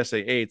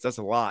 PSA 8s. That's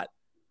a lot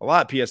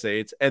of PSA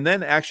 8s. And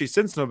then actually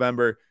since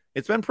November,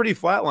 it's been pretty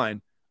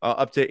flatline,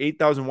 up to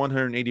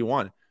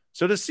 8,181.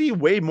 So to see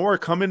way more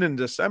coming in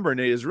December,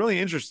 Nate, is really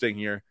interesting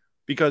here,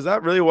 because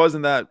that really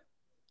wasn't that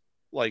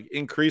like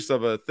increase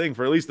of a thing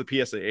for at least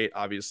the PSA 8,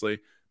 obviously.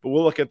 But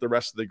we'll look at the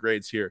rest of the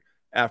grades here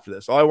after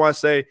this. All I want to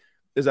say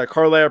is that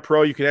Card Ladder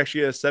Pro, you can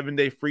actually get a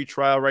 7-day free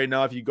trial right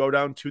now. If you go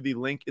down to the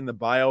link in the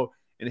bio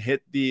and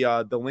hit the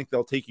link,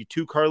 they'll take you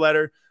to Card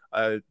Ladder.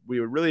 We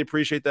would really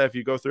appreciate that if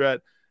you go through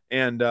it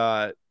and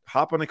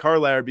hop on the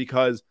Card Ladder,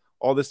 because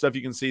all this stuff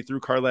you can see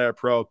through Card Ladder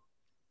Pro.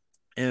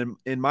 And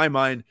in my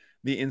mind,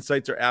 the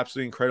insights are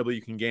absolutely incredible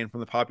you can gain from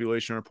the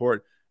population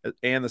report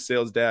and the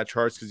sales data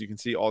charts, because you can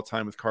see all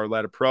time with Card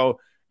Ladder Pro.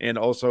 And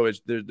also,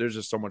 there's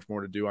just so much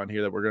more to do on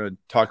here that we're going to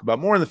talk about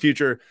more in the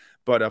future.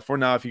 But for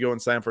now, if you go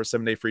and sign up for a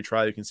 7-day free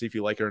trial, you can see if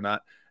you like it or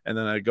not. And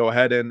then go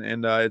ahead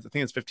and I think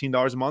it's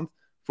 $15 a month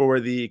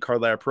for the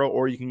Card Ladder Pro,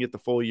 or you can get the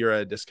full year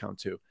at a discount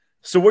too.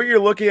 So what you're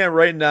looking at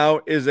right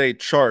now is a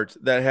chart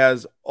that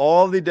has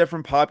all the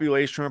different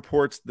population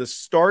reports. The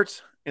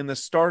start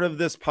of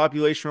this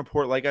population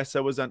report, like I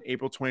said, was on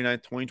April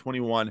 29th,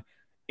 2021,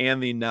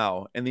 and the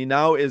now. And the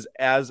now is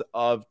as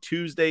of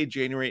Tuesday,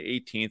 January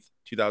 18th,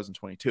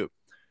 2022.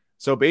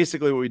 So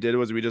basically what we did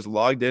was we just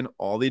logged in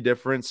all the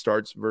different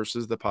starts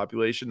versus the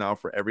population now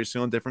for every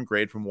single different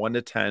grade from 1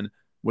 to 10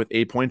 with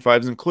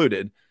 8.5s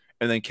included,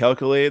 and then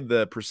calculated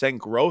the percent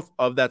growth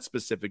of that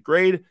specific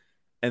grade,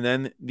 and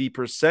then the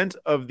percent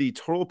of the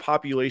total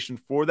population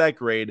for that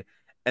grade,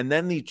 and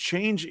then the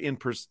change in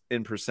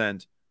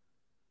percent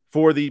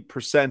for the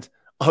percent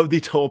of the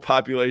total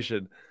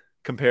population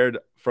compared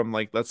from,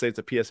 like, let's say it's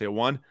a PSA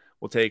 1.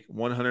 We'll take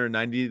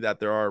 190 that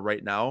there are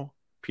right now,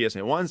 PSA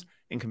 1s,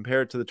 and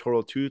compare it to the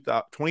total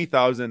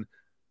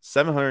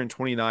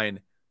 20,729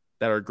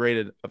 that are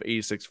graded of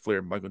 86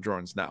 Fleer Michael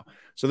Jordans now.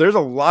 So there's a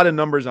lot of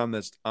numbers on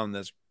this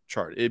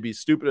chart. It'd be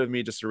stupid of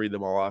me just to read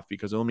them all off,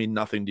 because it'll mean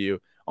nothing to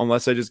you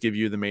unless I just give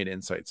you the main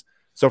insights.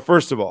 So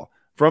first of all,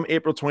 from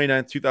April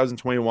 29th,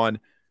 2021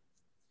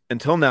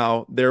 until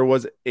now, there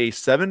was a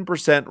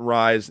 7%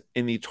 rise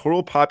in the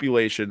total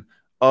population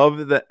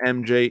of the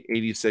MJ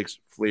 86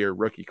 Fleer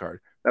rookie card.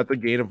 That's a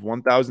gain of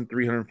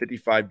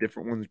 1,355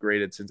 different ones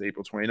graded since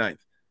April 29th.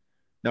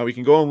 Now we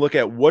can go and look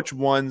at which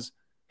ones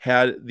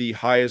had the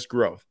highest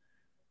growth.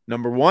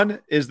 Number 1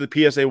 is the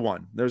PSA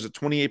 1. There's a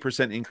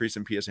 28% increase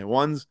in PSA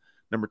 1s.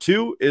 Number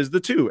 2 is the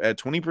 2 at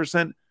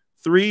 20%.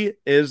 3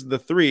 is the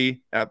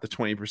 3 at the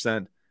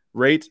 20%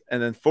 rate. And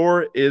then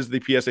 4 is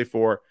the PSA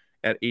 4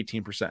 at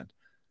 18%.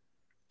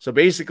 So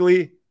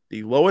basically,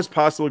 the lowest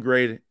possible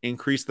grade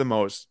increased the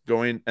most,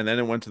 and then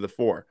it went to the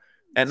 4.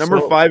 At number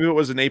 5, it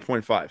was an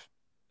 8.5.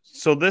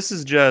 So this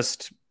is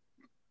just,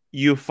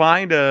 you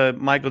find a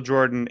Michael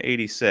Jordan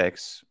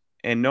 86,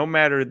 and no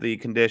matter the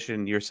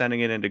condition, you're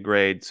sending it into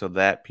grade so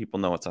that people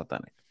know it's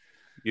authentic.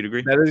 You'd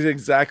agree? That is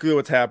exactly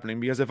what's happening,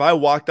 because if I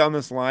walk down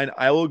this line,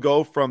 I will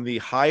go from the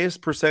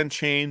highest percent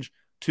change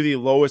to the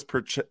lowest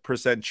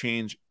percent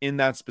change in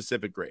that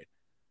specific grade.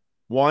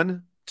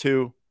 1,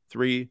 2,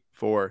 3,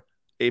 4,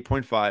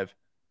 8.5,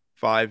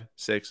 5,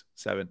 6,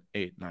 7,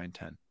 8, 9,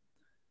 10.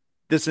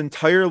 This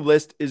entire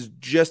list is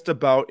just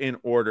about in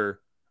order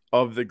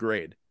of the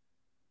grade,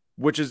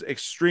 which is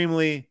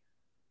extremely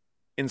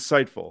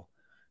insightful,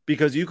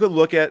 because you could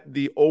look at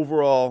the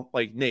overall,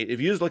 like, Nate, if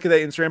you just look at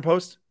that Instagram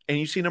post and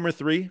you see number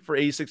 3 for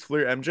 86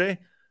 Fleer MJ,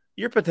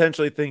 you're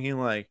potentially thinking,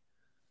 like,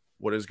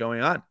 what is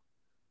going on?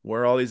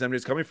 Where are all these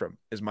MJs coming from?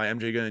 Is my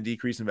MJ going to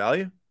decrease in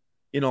value?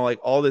 Like,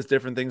 all these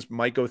different things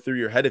might go through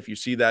your head if you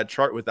see that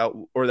chart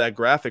or that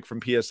graphic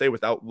from PSA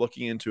without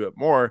looking into it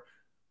more,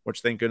 which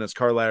thank goodness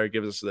Card Ladder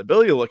gives us the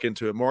ability to look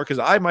into it more, because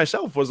I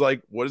myself was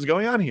like, what is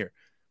going on here?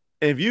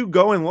 And if you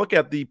go and look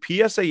at the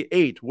PSA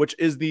 8, which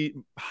is the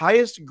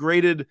highest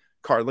graded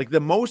card, like the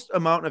most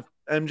amount of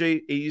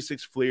MJ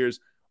 86 Fleers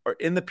are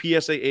in the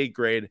PSA 8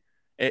 grade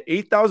at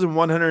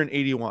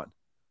 8,181.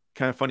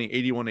 Kind of funny,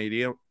 81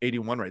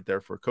 right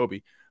there for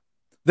Kobe.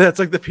 That's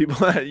like the people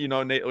that,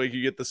 Nate, like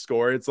you get the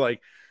score. It's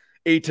like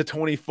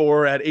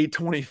 8-24 at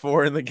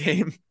 8:24 in the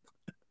game.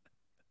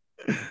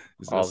 Is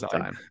it a All the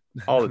sign? time.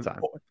 All the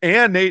time.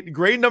 And Nate,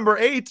 grade number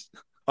 8.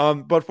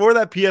 But for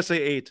that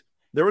PSA 8,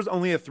 there was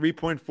only a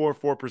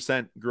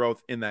 3.44%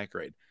 growth in that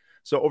grade.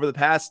 So over the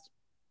past,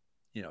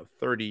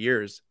 30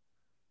 years,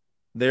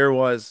 there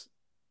was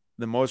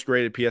the most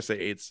graded PSA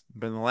 8s.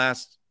 But in the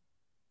last,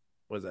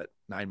 was that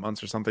 9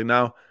 months or something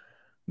now,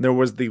 there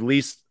was the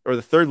least or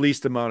the third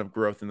least amount of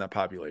growth in that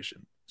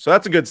population. So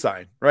that's a good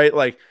sign, right?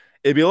 Like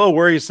it'd be a little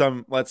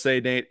worrisome, let's say,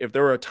 Nate, if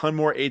there were a ton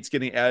more 8s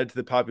getting added to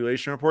the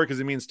population report, because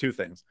it means two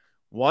things.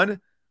 One,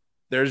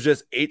 there's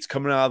just 8s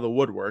coming out of the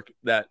woodwork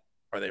that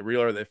are they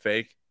real or are they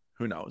fake?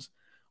 Who knows?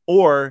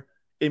 Or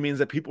it means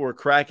that people were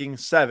cracking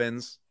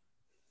 7s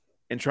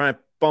and trying to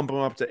bump them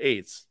up to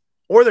 8s.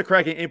 Or they're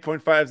cracking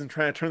 8.5s and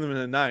trying to turn them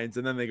into 9s,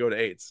 and then they go to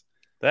 8s.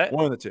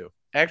 One of the two.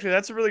 Actually,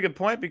 that's a really good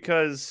point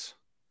because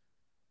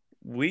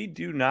we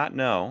do not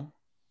know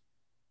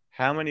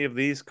how many of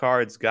these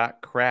cards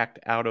got cracked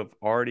out of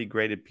already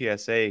graded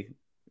PSA.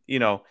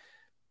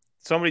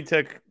 Somebody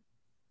took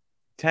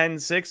 10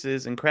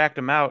 6s and cracked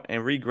them out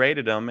and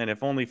regraded them. And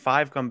if only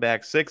 5 come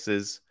back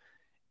 6s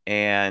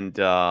and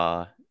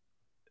the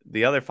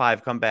other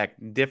 5 come back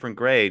different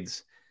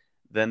grades,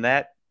 then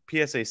that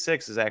PSA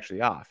 6 is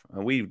actually off.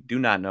 And we do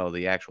not know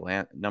the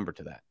actual number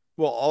to that.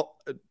 Well,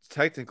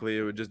 technically,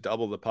 it would just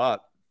double the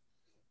pop.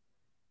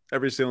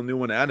 Every single new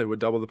one added would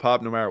double the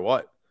pop no matter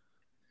what.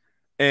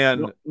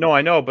 And no,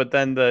 I know, but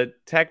then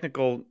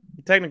technically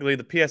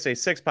the PSA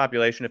 6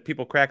 population, if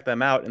people crack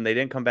them out and they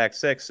didn't come back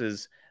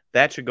 6s,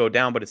 that should go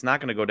down, but it's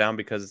not going to go down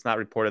because it's not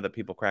reported that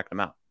people cracked them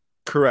out.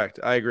 Correct.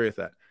 I agree with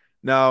that.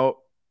 Now,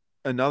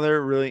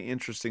 another really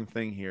interesting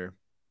thing here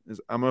is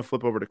I'm going to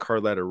flip over to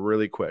Card Ladder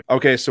really quick.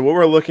 Okay, so what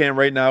we're looking at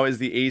right now is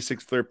the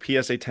 86 Fleer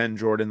PSA 10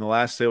 Jordan. The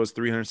last sale was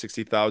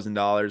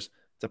 $360,000. It's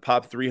a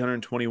pop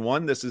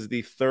 321. This is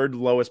the third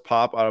lowest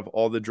pop out of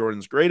all the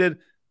Jordans graded.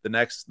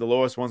 The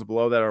lowest ones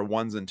below that are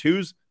 1s and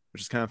 2s,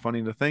 which is kind of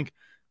funny to think,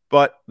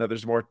 but that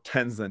there's more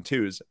 10s than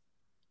 2s.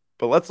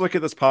 But let's look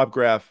at this pop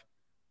graph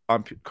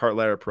on Card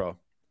Ladder Pro.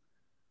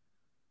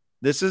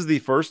 This is the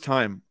first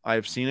time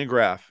I've seen a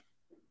graph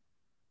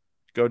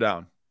go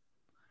down.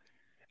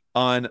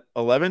 On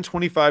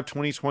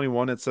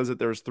 11/25/2021, it says that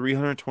there was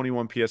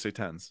 321 PSA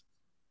 10s.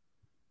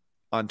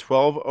 On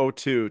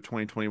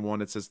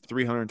 12/02/2021, it says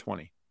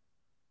 320.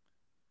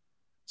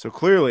 So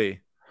clearly,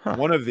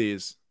 one of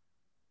these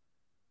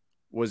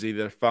was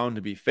either found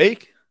to be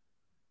fake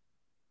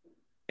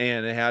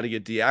and it had to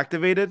get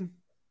deactivated,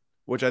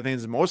 which I think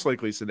is the most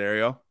likely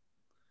scenario,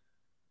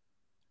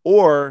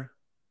 or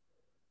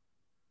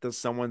does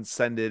someone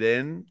send it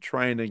in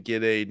trying to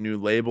get a new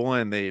label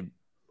and they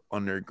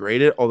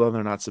undergrade it, although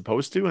they're not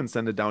supposed to, and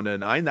send it down to a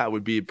 9? That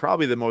would be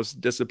probably the most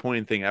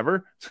disappointing thing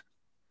ever.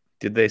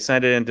 Did they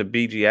send it into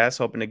BGS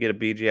hoping to get a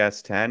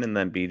BGS 10 and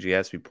then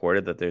BGS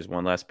reported that there's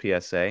one less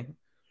PSA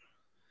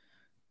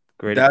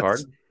graded card?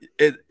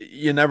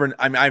 You never.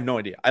 I mean, I have no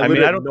idea. I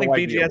don't think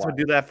BGS would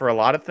do that for a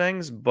lot of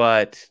things,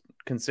 but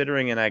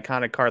considering an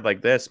iconic card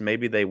like this,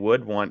 maybe they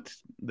would want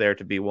there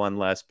to be one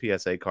less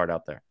PSA card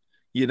out there.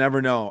 You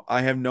never know.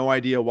 I have no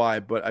idea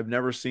why, but I've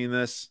never seen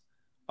this.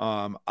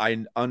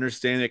 I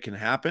understand it can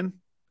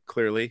happen.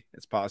 Clearly,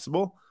 it's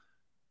possible.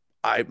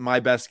 My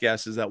best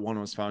guess is that one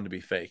was found to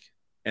be fake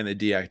and they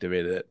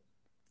deactivated it.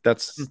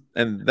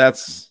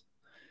 That's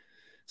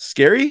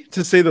scary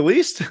to say the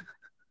least.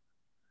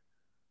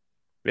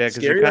 Yeah,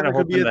 because you're kind of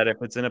hoping that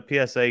if it's in a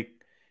PSA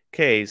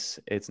case,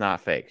 it's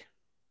not fake.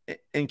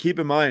 And keep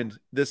in mind,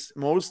 this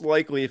most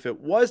likely, if it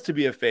was to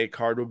be a fake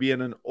card, will be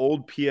in an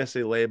old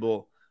PSA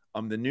label.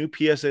 The new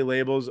PSA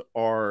labels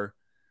are,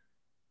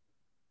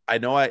 I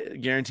know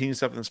guaranteeing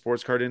stuff in the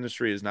sports card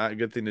industry is not a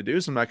good thing to do,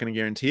 so I'm not going to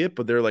guarantee it,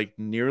 but they're like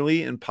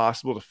nearly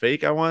impossible to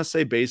fake, I want to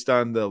say, based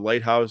on the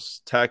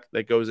lighthouse tech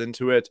that goes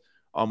into it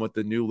with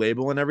the new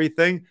label and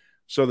everything.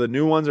 So the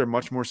new ones are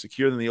much more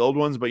secure than the old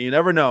ones, but you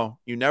never know.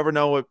 You never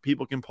know what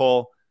people can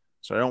pull.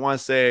 So I don't want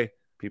to say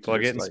people are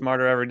getting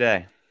smarter every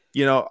day.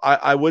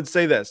 I would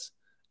say this.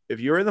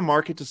 If you're in the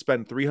market to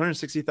spend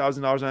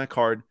 $360,000 on a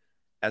card,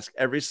 ask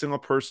every single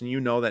person you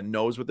know that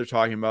knows what they're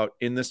talking about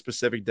in this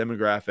specific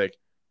demographic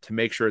to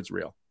make sure it's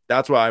real.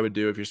 That's what I would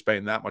do if you're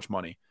spending that much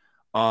money.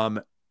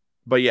 But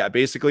yeah,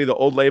 basically the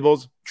old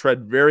labels,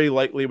 tread very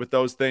lightly with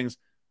those things,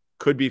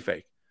 could be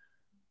fake.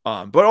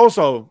 But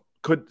also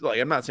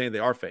I'm not saying they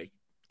are fake.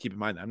 Keep in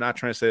mind that I'm not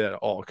trying to say that at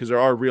all, because there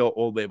are real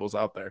old labels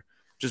out there.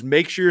 Just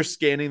make sure you're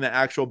scanning the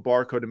actual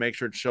barcode to make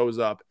sure it shows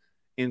up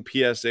in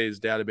PSA's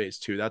database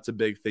too. That's a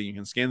big thing. You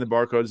can scan the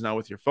barcodes now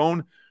with your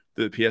phone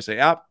through the PSA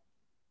app.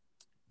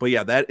 But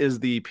yeah, that is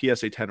the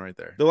PSA 10 right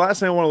there. The last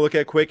thing I want to look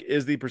at quick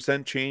is the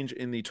percent change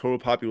in the total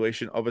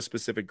population of a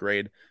specific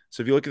grade.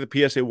 So if you look at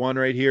the PSA 1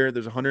 right here,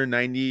 there's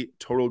 190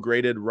 total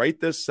graded right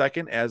this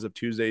second as of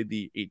Tuesday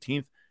the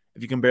 18th.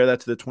 If you compare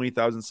that to the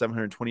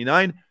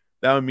 20,729,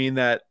 that would mean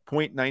that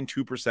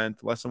 0.92%,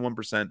 less than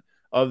 1%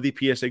 of the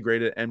PSA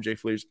graded MJ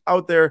Fleers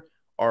out there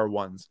are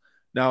 1s.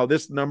 Now,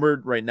 this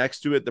number right next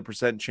to it, the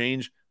percent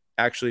change,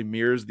 actually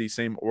mirrors the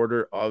same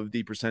order of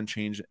the percent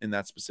change in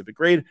that specific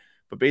grade.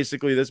 But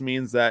basically, this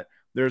means that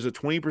there's a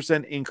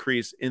 20%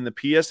 increase in the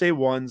PSA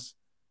ones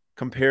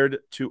compared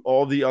to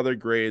all the other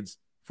grades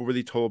for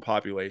the total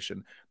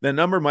population. That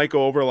number might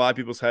go over a lot of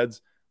people's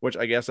heads, which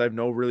I guess I have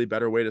no really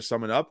better way to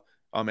sum it up.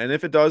 And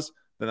if it does,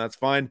 then that's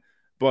fine.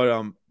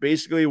 But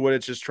basically, what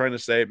it's just trying to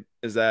say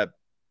is that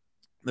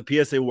the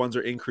PSA ones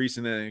are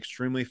increasing at an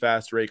extremely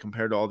fast rate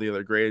compared to all the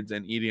other grades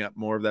and eating up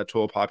more of that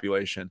total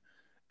population.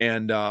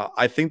 And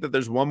I think that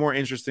there's one more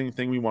interesting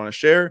thing we want to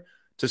share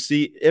to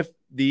see if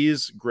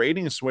these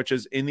grading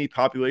switches in the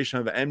population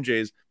of the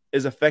MJs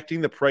is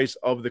affecting the price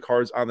of the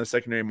cards on the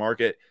secondary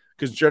market.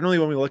 Because generally,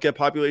 when we look at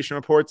population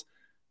reports,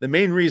 the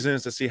main reason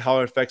is to see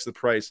how it affects the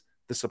price,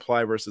 the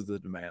supply versus the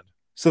demand.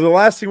 So the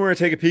last thing we're going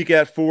to take a peek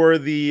at for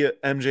the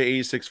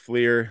MJ86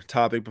 Fleer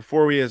topic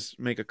before we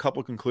make a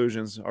couple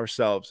conclusions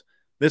ourselves.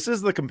 This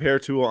is the compare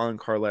tool on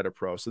Cardladder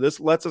Pro. So this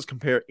lets us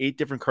compare 8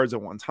 different cards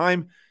at one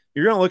time.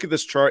 You're going to look at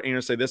this chart and you're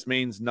going to say, this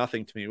means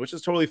nothing to me, which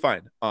is totally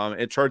fine.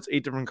 It charts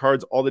 8 different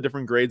cards, all the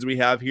different grades we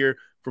have here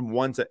from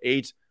 1 to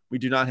 8. We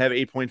do not have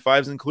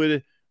 8.5s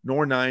included,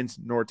 nor 9s,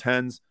 nor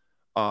 10s,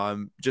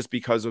 just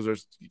because those are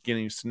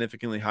getting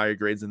significantly higher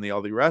grades than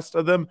all the rest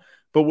of them.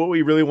 But what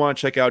we really want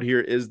to check out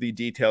here is the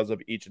details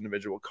of each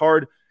individual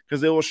card,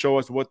 because they will show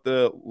us what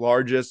the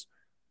largest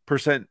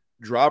percent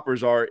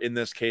droppers are in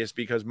this case,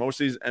 because most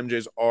of these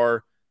MJs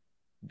are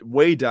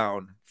way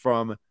down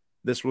from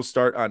this. Will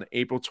start on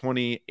April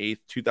 28th,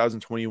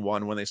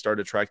 2021, when they start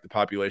to track the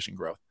population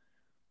growth.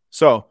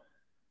 So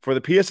for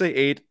the PSA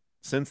 8,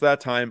 since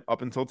that time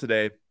up until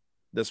today,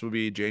 this would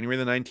be January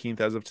the 19th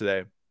as of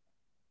today,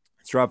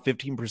 it's dropped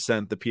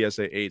 15%, the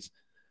PSA 8.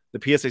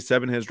 The PSA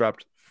 7 has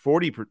dropped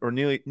 40 or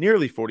nearly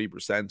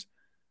 40%.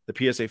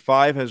 The PSA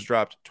 5 has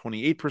dropped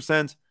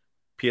 28%.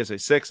 PSA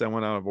 6, I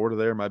went out of order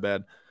there, my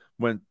bad,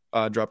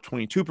 dropped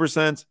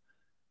 22%.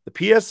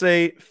 The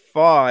PSA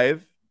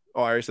 5, I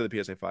already said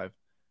the PSA 5.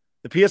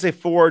 The PSA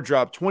 4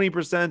 dropped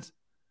 20%.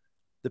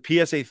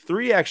 The PSA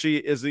 3 actually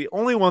is the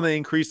only one that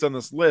increased on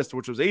this list,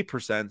 which was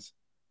 8%,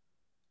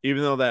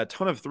 even though that a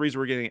ton of 3s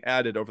were getting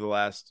added over the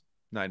last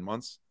 9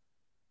 months.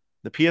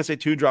 The PSA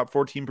 2 dropped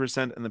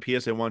 14%, and the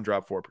PSA 1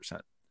 dropped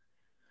 4%.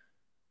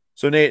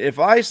 So, Nate, if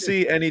I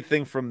see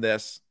anything from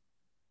this,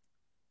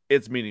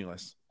 it's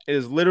meaningless. It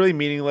is literally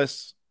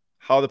meaningless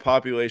how the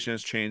population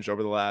has changed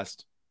over the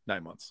last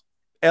 9 months.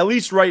 At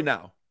least right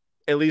now.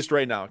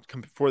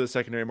 For the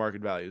secondary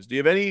market values. Do you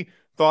have any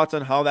thoughts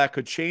on how that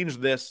could change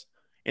this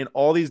and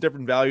all these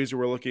different values that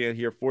we're looking at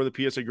here for the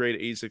PSA grade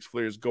 86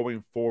 Fleers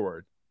going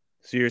forward?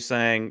 So you're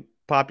saying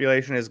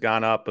population has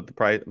gone up, but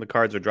the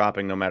cards are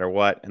dropping no matter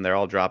what, and they're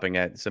all dropping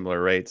at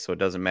similar rates, so it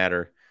doesn't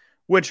matter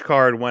which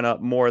card went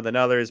up more than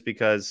others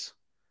because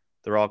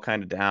they're all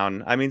kind of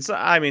down. I mean,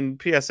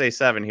 PSA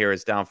 7 here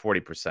is down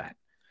 40%.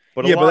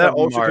 But yeah, but that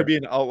also could be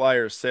an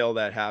outlier sale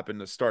that happened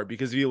to start,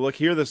 because if you look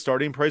here, the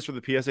starting price for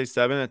the PSA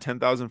 7 at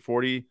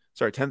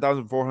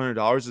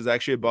 $10,400 is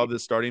actually above the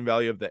starting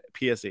value of the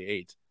PSA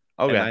 8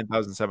 at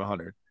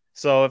 $9,700.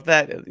 So if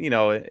that,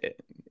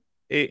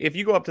 if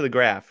you go up to the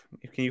graph,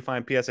 can you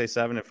find PSA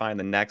 7 and find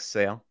the next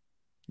sale?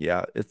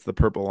 Yeah, it's the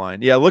purple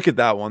line. Yeah, look at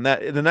that one.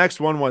 The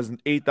next one was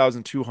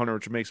 8,200,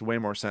 which makes way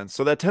more sense.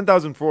 So that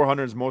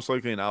 10,400 is most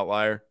likely an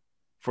outlier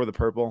for the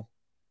purple.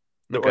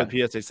 Or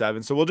the PSA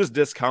 7. So we'll just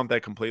discount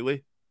that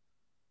completely.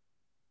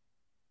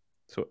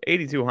 So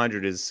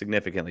 8,200 is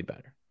significantly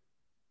better.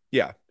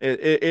 Yeah.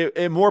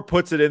 It more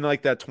puts it in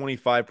like that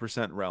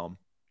 25% realm,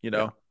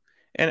 Yeah.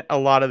 And a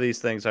lot of these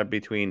things are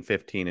between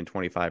 15 and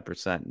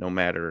 25%, no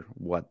matter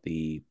what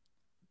the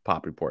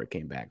pop report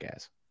came back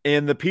as.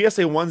 And the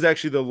PSA 1's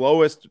actually the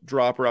lowest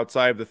dropper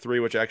outside of the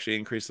 3, which actually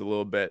increased a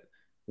little bit,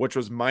 which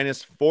was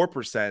minus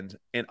 4%.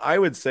 And I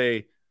would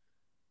say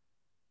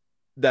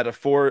that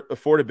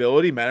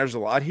affordability matters a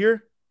lot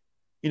here.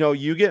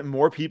 You get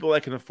more people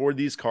that can afford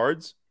these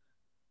cards,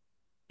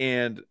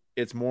 and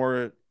it's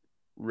more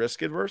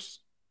risk adverse.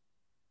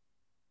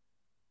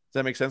 Does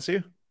that make sense to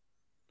you?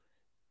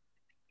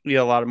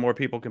 Yeah, a lot of more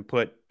people can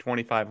put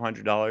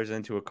 $2,500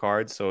 into a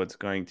card, so it's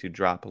going to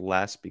drop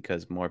less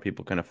because more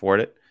people can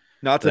afford it.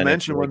 Not to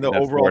mention when the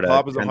overall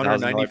pop is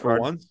 190 for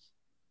ones.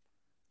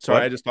 Sorry,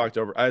 what? I just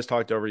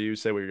talked over you.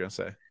 Say what you're going to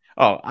say.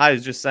 Oh, I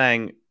was just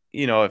saying,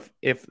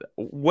 if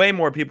way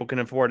more people can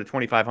afford a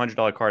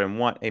 $2,500 card and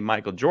want a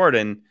Michael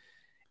Jordan,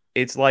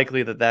 it's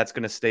likely that that's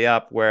going to stay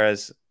up,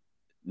 whereas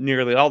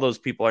nearly all those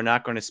people are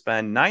not going to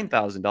spend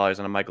 $9,000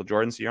 on a Michael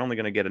Jordan, so you're only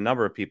going to get a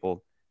number of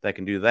people that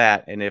can do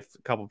that. And if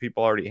a couple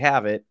people already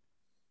have it,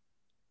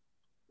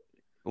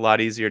 a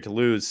lot easier to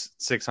lose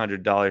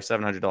 $600,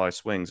 $700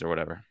 swings or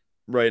whatever.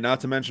 Right, not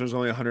to mention there's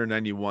only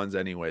 191s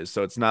anyways,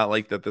 so it's not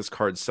like that this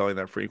card's selling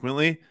that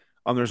frequently.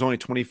 There's only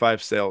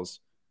 25 sales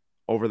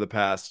over the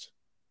past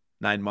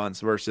 9 months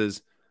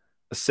versus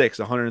a 6,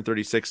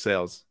 136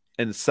 sales,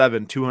 and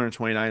 7,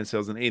 229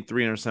 sales, and 8,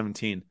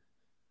 317.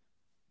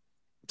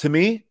 To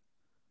me,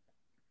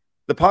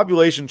 the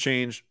population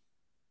change,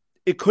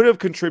 it could have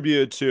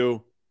contributed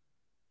to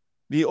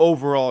the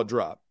overall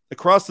drop.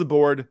 Across the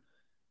board,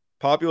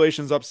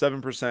 population's up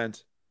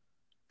 7%.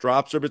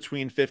 Drops are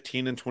between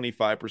 15 and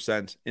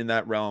 25% in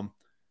that realm.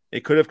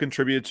 It could have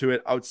contributed to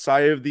it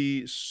outside of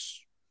the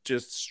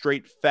just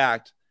straight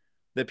fact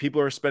that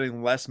people are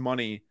spending less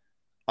money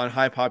on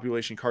high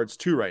population cards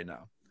too right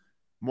now.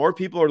 More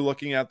people are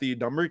looking at the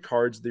numbered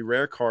cards, the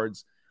rare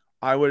cards.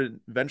 I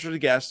would venture to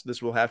guess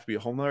this will have to be a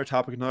whole nother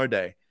topic another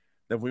day.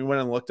 That if we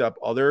went and looked up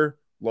other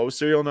low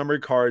serial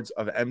numbered cards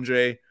of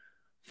MJ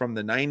from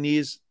the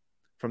 90s,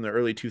 from the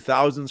early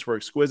 2000s for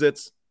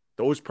exquisites,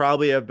 those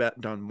probably have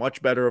done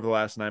much better over the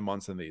last 9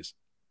 months than these.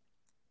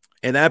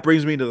 And that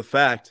brings me to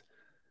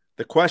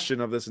the question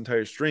of this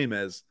entire stream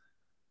is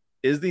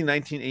the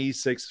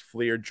 1986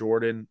 Fleer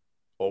Jordan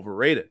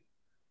overrated?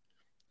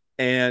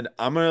 And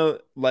I'm going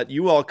to let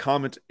you all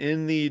comment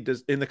in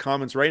the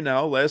comments right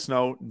now. Let us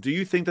know, do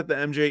you think that the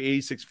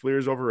MJ86 Fleer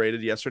is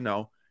overrated, yes or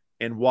no,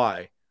 and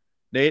why?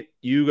 Nate,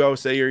 you go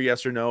say your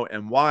yes or no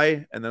and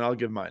why, and then I'll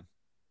give mine.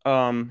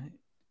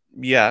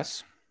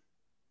 Yes.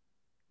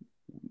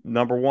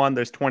 Number one,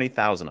 there's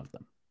 20,000 of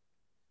them.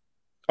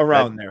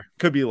 Around there.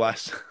 Could be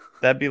less.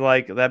 That'd be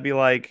like,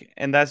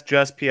 and that's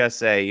just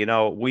PSA. You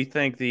know, we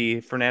think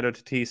the Fernando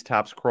Tatis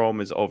Topps Chrome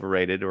is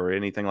overrated or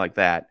anything like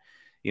that.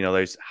 You know,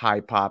 there's high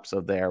pops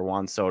of there,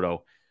 Juan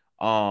Soto.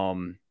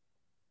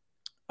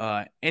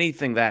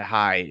 Anything that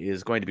high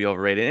is going to be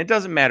overrated. And it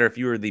doesn't matter if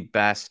you were the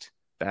best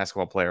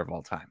basketball player of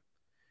all time.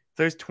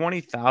 There's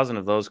 20,000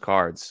 of those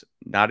cards,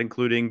 not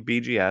including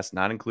BGS,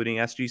 not including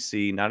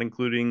SGC, not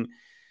including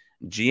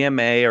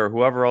GMA or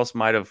whoever else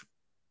might have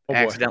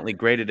accidentally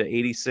graded an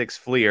 86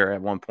 Fleer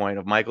at one point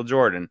of Michael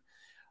Jordan.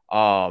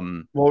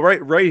 Well,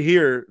 right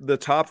here, the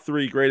top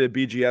 3 graded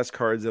BGS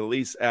cards at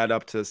least add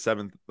up to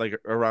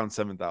around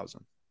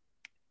 7,000.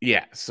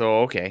 Yeah,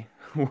 so okay,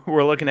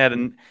 we're looking at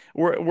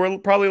we're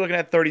probably looking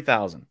at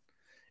 30,000,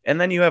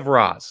 and then you have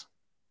Roz.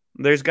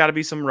 There's got to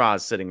be some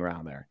Roz sitting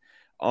around there.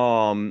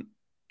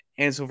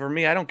 And so for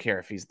me, I don't care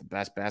if he's the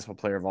best basketball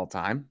player of all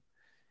time.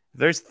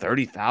 There's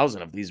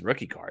 30,000 of these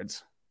rookie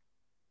cards.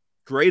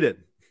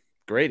 Graded.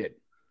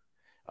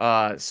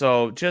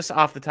 So just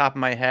off the top of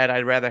my head,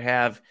 I'd rather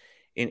have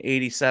an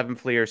 87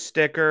 Fleer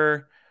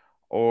sticker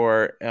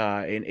or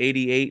an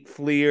 88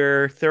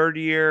 Fleer third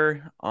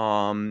year.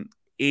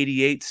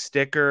 88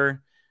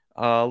 sticker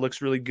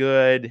looks really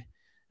good.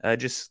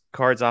 Just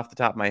cards off the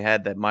top of my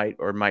head that might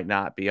or might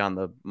not be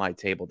on my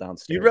table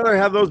downstairs. You'd rather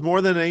have those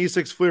more than an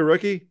 86 Fleer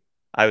rookie?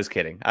 I was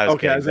kidding.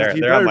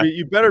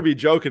 You better be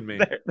joking me.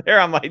 They're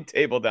on my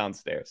table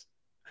downstairs.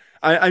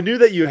 I knew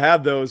that you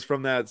had those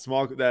from that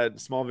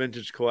small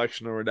vintage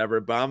collection or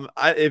whatever, but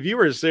if you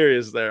were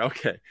serious there,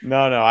 okay. No,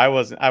 I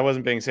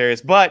wasn't being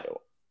serious. But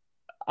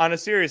on a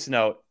serious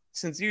note,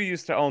 since you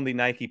used to own the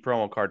Nike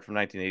promo card from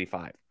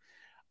 1985,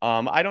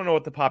 I don't know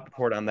what the pop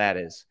report on that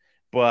is,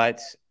 but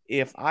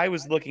if I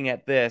was looking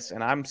at this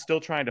and I'm still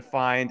trying to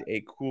find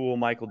a cool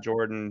Michael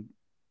Jordan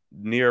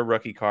near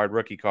rookie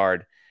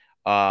card,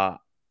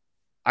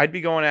 I'd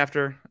be going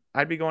after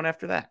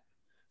that.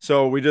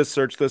 So we just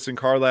searched this in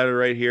Card Ladder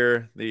right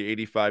here, the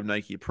 85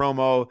 Nike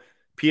promo.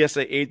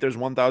 PSA 8, there's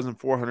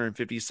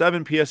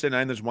 1,457. PSA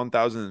 9, there's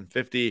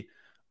 1,050.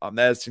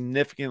 That is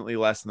significantly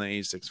less than the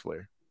 86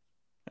 Fleer.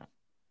 Yeah.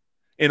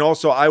 And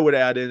also, I would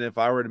add in, if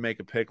I were to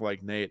make a pick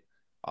like Nate,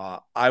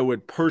 I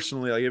would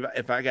personally, like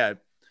if I got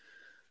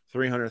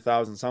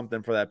 300,000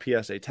 something for that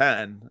PSA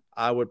 10,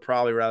 I would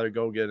probably rather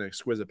go get an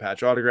exquisite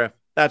patch autograph.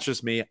 That's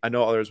just me. I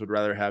know others would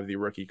rather have the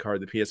rookie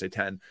card, the PSA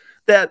 10.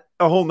 That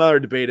a whole nother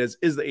debate is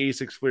the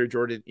 86 Fleer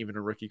Jordan even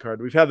a rookie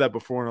card? We've had that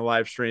before in a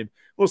live stream.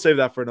 We'll save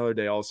that for another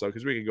day also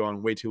because we could go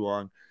on way too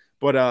long.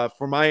 But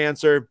for my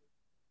answer,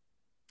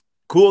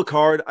 cool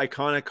card,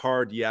 iconic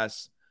card,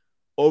 yes.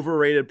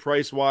 Overrated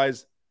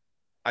price-wise,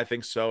 I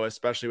think so,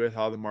 especially with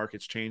how the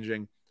market's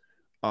changing.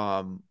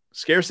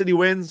 Scarcity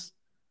wins,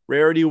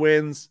 rarity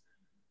wins.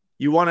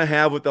 You want to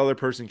have what the other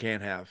person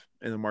can't have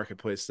in the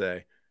marketplace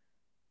today.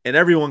 And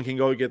everyone can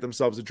go get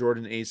themselves a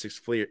Jordan 86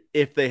 Fleer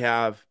if they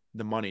have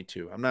the money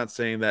to. I'm not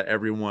saying that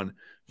everyone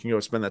can go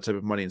spend that type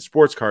of money in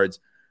sports cards,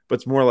 but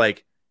it's more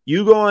like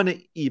you go on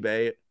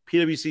eBay,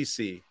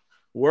 PWCC,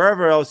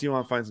 wherever else you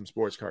want to find some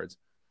sports cards.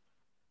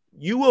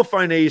 You will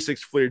find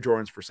 86 Fleer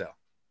Jordans for sale.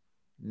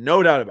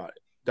 No doubt about it.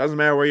 Doesn't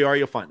matter where you are,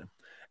 you'll find them.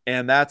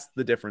 And that's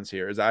the difference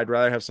here is I'd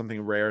rather have something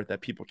rare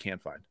that people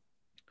can't find.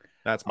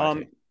 That's my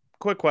take.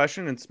 Quick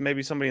question. It's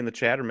maybe somebody in the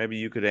chat, or maybe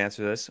you could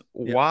answer this.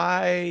 Yeah.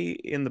 Why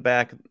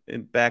back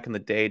in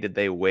the day did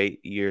they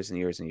wait years and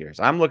years and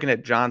years? I'm looking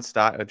at John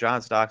Stockton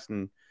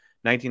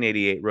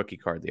 1988 rookie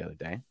card the other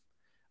day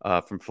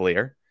from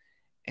Fleer.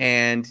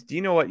 And do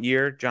you know what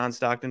year John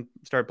Stockton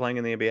started playing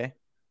in the NBA?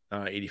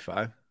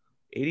 85.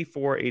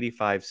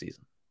 84-85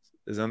 season.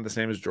 Is that the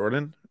same as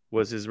Jordan?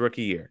 Was his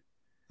rookie year.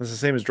 That's the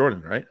same as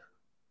Jordan, right?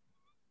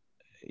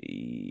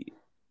 Yeah,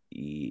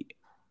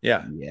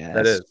 yes.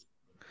 That is.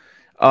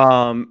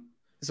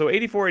 So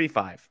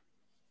 84-85.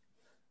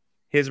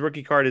 His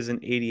rookie card is an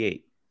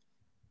 88.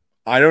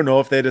 I don't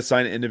know if they had to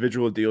sign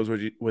individual deals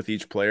with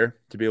each player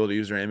to be able to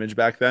use their image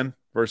back then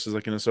versus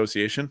like an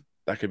association.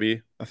 That could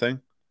be a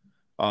thing.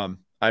 I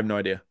have no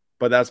idea.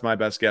 but that's my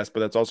best guess. But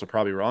that's also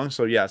probably wrong.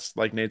 So yes,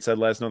 like Nate said,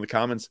 let us know in the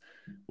comments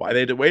why they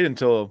had to wait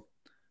until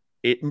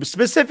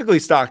specifically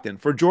Stockton.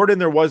 For Jordan,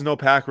 there was no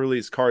pack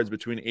release cards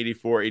between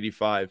 84,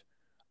 85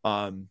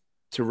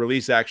 to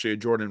release actually a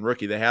Jordan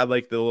rookie. They had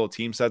like the little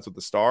team sets with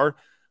the star,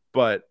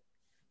 but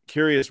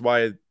curious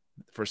why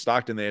for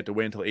Stockton they had to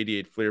wait until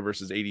 88 Fleer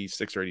versus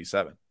 86 or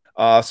 87.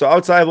 So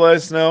outside, let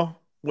us know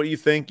what you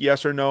think.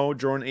 Yes or no,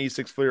 Jordan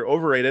 86 Fleer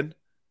overrated,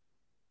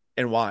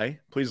 and why.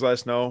 Please let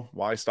us know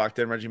why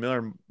Stockton and Reggie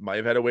Miller might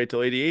have had to wait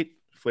till 88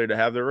 Fleer to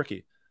have their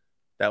rookie.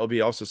 That will be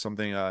also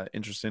something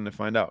interesting to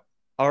find out.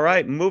 All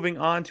right, moving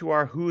on to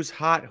our who's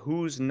hot,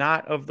 who's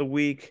not of the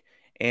week.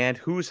 And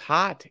who's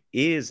hot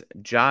is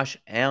Josh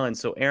Allen.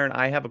 So, Aaron,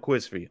 I have a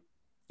quiz for you.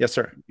 Yes,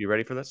 sir. You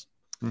ready for this?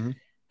 Mm-hmm.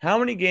 How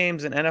many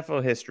games in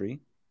NFL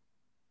history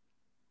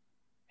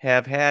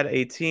have had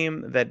a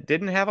team that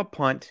didn't have a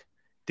punt,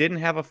 didn't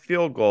have a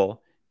field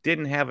goal,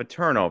 didn't have a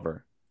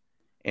turnover,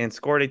 and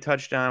scored a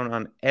touchdown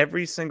on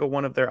every single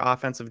one of their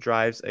offensive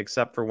drives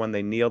except for when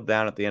they kneeled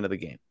down at the end of the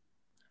game?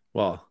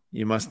 Well,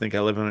 you must think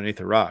I live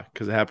underneath a rock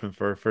because it happened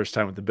for first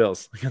time with the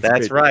Bills.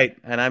 That's right.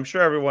 And I'm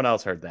sure everyone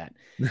else heard that.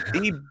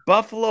 The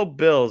Buffalo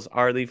Bills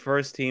are the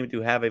first team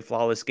to have a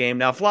flawless game.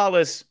 Now,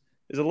 flawless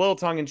is a little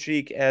tongue in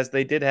cheek as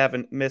they did have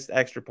a missed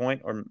extra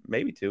point or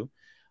maybe two.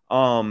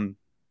 But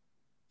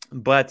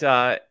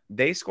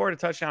they scored a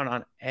touchdown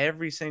on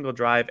every single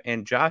drive,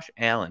 and Josh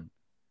Allen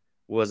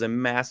was a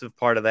massive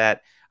part of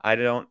that.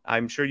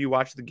 I'm sure you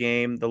watched the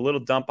game. The little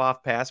dump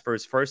off pass for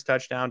his first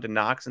touchdown to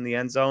Knox in the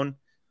end zone,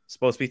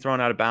 supposed to be thrown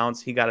out of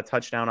bounds. He got a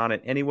touchdown on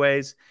it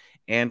anyways.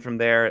 And from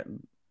there,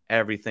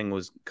 everything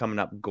was coming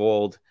up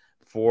gold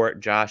for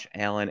Josh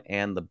Allen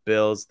and the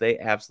Bills. They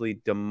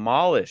absolutely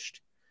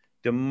demolished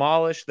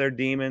their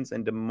demons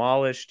and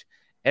demolished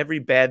every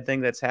bad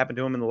thing that's happened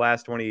to him in the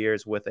last 20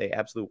 years with a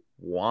absolute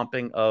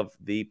whomping of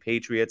the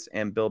Patriots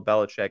and Bill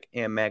Belichick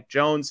and Mac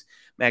Jones.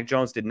 Mac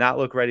Jones did not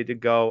look ready to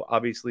go.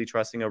 Obviously,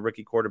 trusting a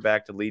rookie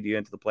quarterback to lead you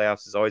into the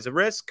playoffs is always a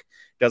risk.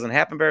 Doesn't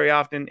happen very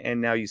often, and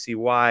now you see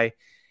why.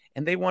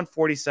 And they won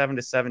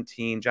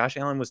 47-17. Josh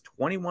Allen was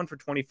 21 for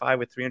 25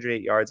 with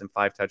 308 yards and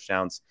 5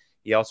 touchdowns.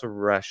 He also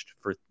rushed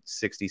for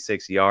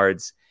 66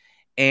 yards.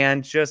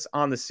 And just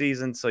on the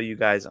season, so you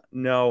guys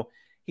know,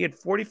 he had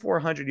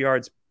 4,400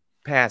 yards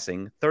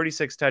passing,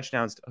 36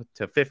 touchdowns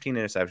to 15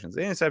 interceptions.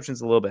 The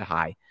interception's a little bit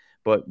high,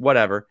 but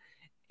whatever.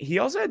 He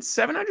also had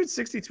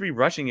 763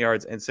 rushing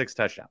yards and 6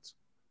 touchdowns.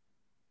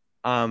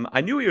 I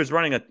knew he was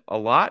running a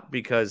lot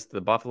because the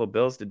Buffalo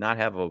Bills did not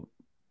have a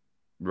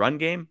run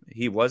game.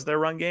 He was their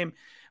run game.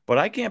 But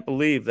I can't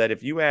believe that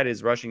if you add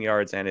his rushing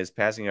yards and his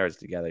passing yards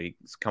together,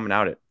 he's coming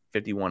out at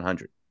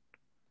 5,100.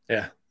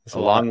 Yeah.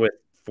 Along with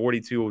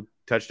 42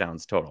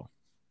 touchdowns total.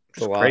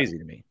 It's crazy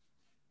to me.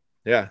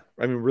 Yeah.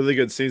 I mean, really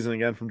good season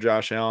again from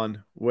Josh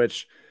Allen,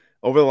 which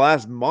over the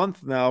last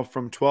month now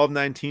from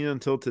 12-19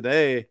 until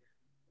today,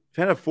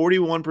 had a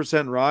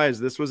 41%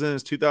 rise. This was in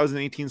his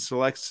 2018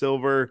 Select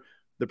Silver,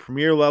 the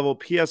premier level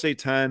PSA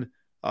 10,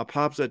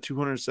 pops at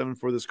 $207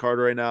 for this card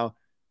right now.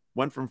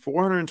 Went from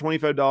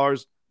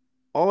 $425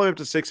 all the way up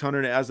to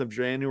 $600 as of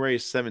January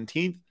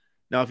 17th.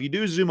 Now, if you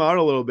do zoom out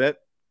a little bit,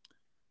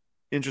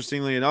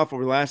 interestingly enough,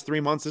 over the last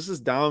 3 months, this is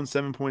down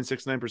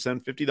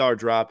 7.69%, $50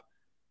 drop.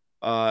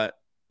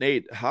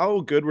 Nate, how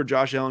good were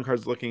Josh Allen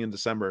cards looking in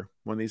December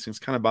when these things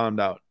kind of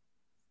bottomed out?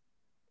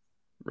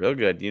 Real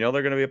good. You know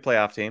they're going to be a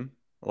playoff team,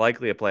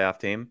 likely a playoff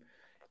team.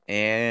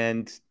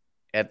 And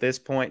at this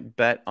point,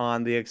 bet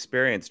on the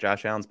experience.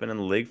 Josh Allen's been in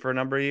the league for a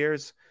number of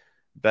years.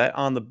 Bet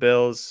on the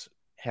Bills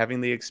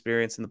having the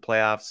experience in the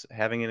playoffs,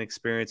 having an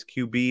experienced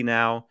QB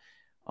now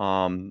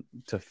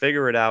to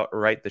figure it out,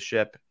 right the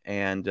ship.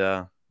 And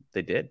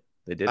they did.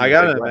 They did. I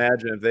got to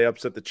imagine if they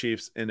upset the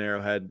Chiefs in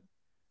Arrowhead,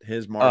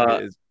 his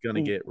market is going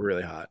to get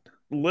really hot.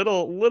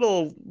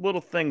 Little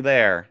thing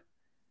there.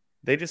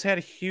 They just had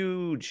a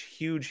huge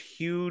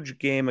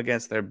game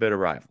against their bitter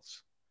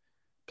rivals.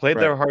 Played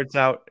their hearts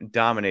out,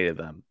 dominated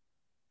them.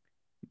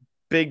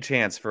 Big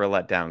chance for a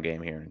letdown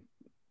game here in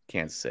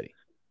Kansas City.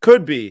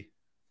 Could be,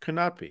 could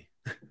not be.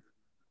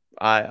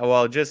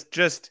 Well,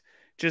 just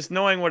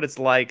knowing what it's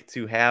like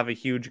to have a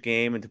huge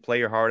game and to play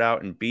your heart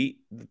out and beat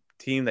the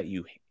team that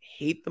you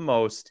hate the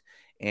most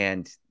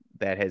and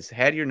that has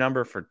had your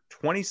number for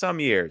 20 some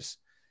years,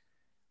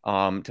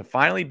 to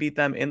finally beat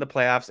them in the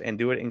playoffs and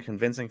do it in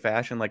convincing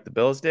fashion like the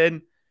Bills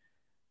did.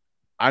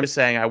 I'm just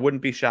saying I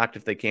wouldn't be shocked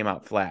if they came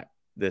out flat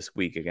this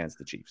week against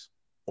the Chiefs.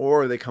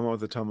 Or they come out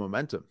with a ton of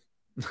momentum.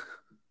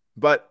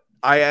 But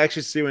I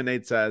actually see what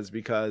Nate says,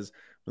 because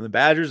when the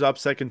Badgers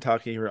upset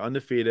Kentucky, who were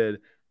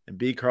undefeated, and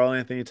beat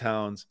Karl-Anthony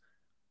Towns,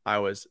 I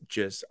was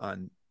just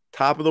on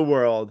top of the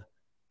world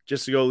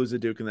just to go lose to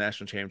Duke in the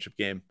national championship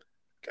game.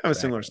 Kind of a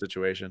similar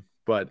situation.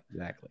 But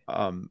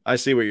I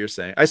see what you're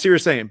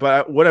saying.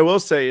 But what I will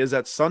say is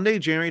that Sunday,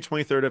 January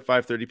 23rd at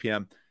 5:30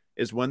 p.m.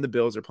 is when the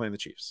Bills are playing the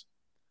Chiefs.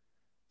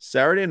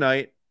 Saturday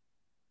night,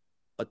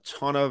 a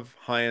ton of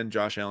high-end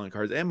Josh Allen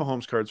cards and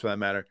Mahomes cards, for that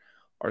matter,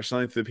 are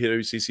selling through the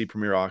PWCC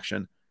Premier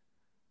Auction.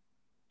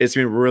 It's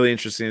been really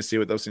interesting to see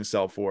what those things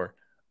sell for.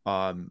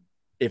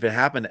 If it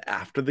happened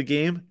after the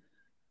game,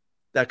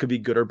 that could be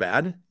good or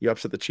bad. You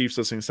upset the Chiefs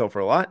listening to sell for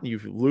a lot, and you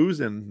lose,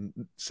 and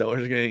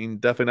sellers are getting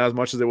definitely not as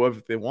much as they would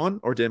if they won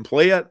or didn't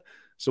play yet.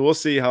 So we'll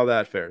see how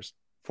that fares.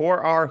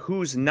 For our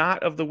Who's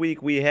Not of the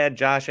Week, we had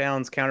Josh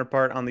Allen's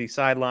counterpart on the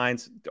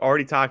sidelines.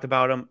 Already talked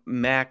about him,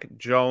 Mac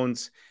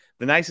Jones.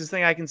 The nicest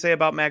thing I can say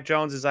about Mac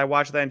Jones is I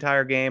watched that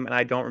entire game and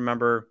I don't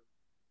remember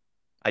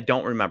him. I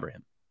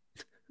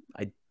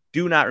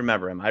do not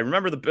remember him. I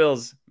remember the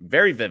Bills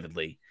very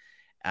vividly.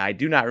 I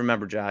do not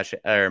remember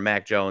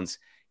Mac Jones.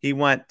 He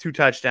went 2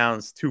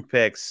 touchdowns, 2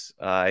 picks.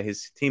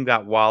 His team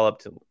got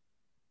walloped.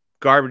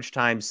 Garbage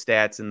time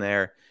stats in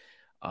there.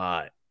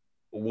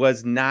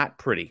 Was not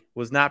pretty.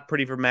 Was not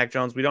pretty for Mac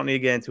Jones. We don't need to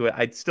get into it.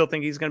 I still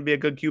think he's going to be a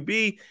good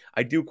QB.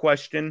 I do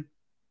question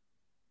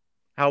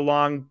how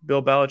long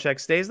Bill Belichick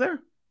stays there.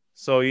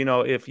 So,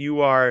 if you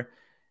are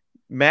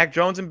Mac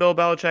Jones and Bill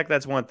Belichick,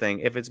 that's one thing.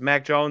 If it's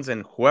Mac Jones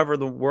and whoever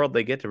the world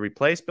they get to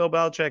replace Bill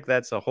Belichick,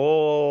 that's a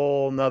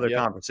whole nother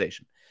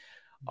conversation.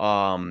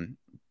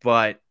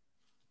 But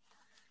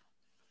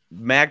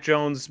Mac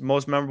Jones'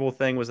 most memorable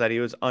thing was that he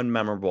was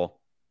unmemorable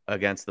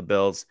against the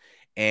Bills.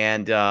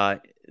 And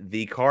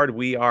the card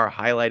we are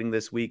highlighting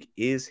this week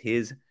is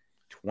his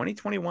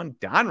 2021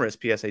 Donruss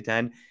PSA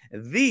 10,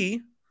 the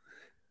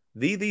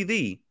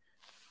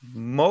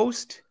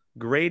most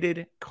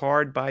graded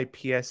card by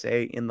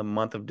PSA in the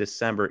month of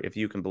December, if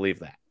you can believe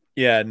that.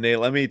 Yeah, Nate,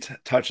 let me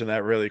touch on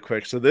that really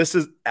quick. So this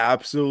is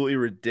absolutely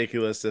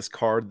ridiculous. This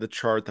card, the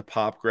chart, the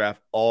pop graph,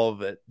 all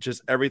of it,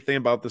 just everything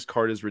about this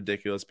card is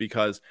ridiculous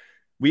because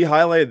we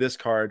highlighted this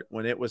card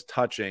when it was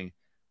touching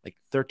like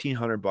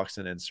 $1,300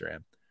 on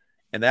Instagram.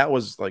 And that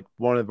was like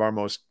one of our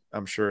most,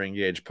 I'm sure,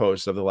 engaged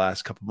posts of the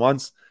last couple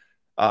months.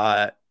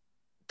 To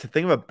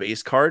think of a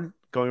base card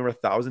going over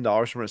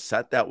 $1,000 from a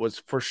set that was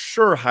for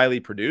sure highly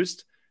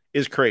produced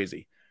is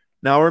crazy.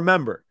 Now,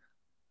 remember,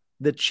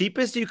 the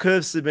cheapest you could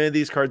have submitted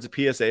these cards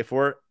to PSA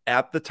for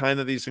at the time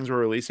that these things were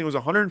releasing was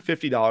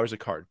 $150 a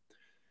card.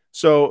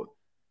 So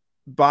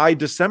by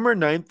December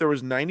 9th, there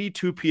was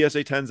 92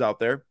 PSA 10s out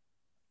there.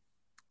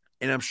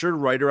 And I'm sure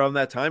right around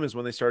that time is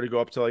when they started to go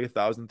up to like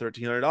 $1,000,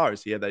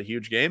 $1,300. He had that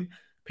huge game.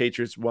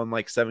 Patriots won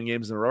like 7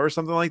 games in a row or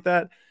something like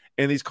that.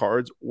 And these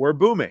cards were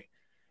booming.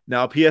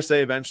 Now,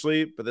 PSA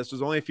eventually, but this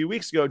was only a few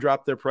weeks ago,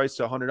 dropped their price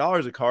to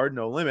 $100 a card,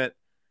 no limit.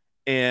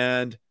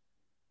 And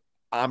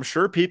I'm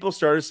sure people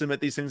started to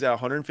submit these things at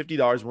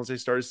 $150 once they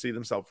started to see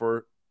them sell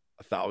for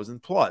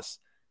 $1,000 plus.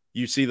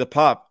 You see the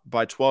pop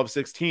by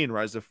 1216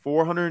 rise to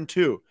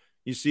 402.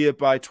 You see it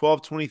by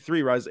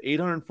 1223 rise to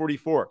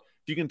 844.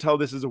 You can tell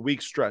this is a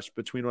week stretch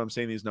between what I'm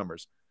saying these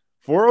numbers.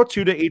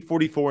 402 to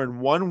 844 in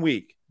 1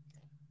 week.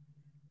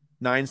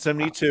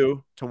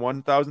 972 to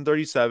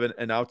 1,037.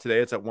 And now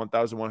today it's at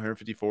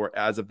 1,154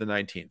 as of the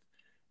 19th.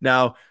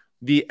 Now,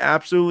 the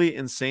absolutely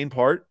insane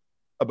part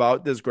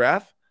about this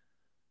graph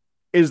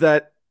is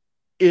that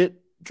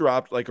it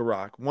dropped like a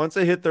rock. Once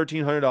it hit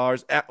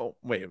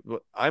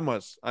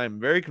 $1,300, I'm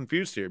very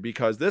confused here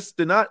because this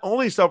did not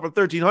only sell for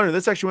 $1,300.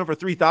 This actually went for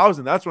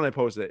 $3,000. That's when I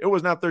posted it. It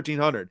was not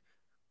 $1,300.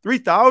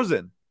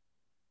 $3,000.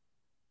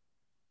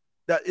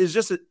 That is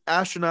just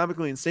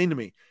astronomically insane to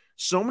me.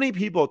 So many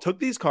people took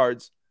these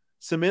cards,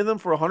 submitted them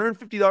for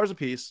 $150 a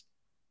piece.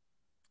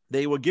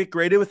 They would get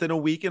graded within a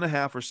week and a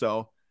half or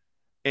so,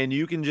 and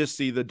you can just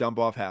see the dump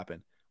off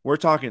happen. We're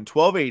talking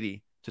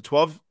 1280 to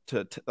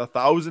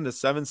 1,000 to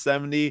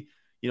 770.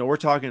 We're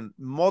talking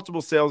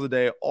multiple sales a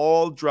day,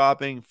 all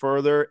dropping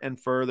further and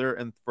further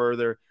and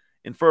further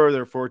and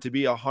further for it to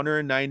be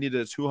 $190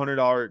 to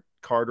 $200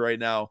 card right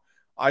now.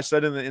 I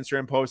said in the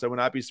Instagram post, I would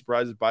not be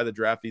surprised if by the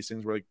draft these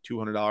things were like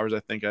 $200. I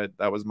think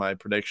that was my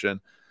prediction.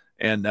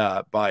 And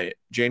by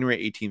January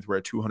 18th, we're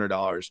at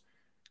 $200.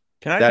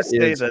 Can I just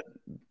say that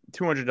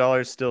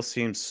 $200 still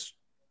seems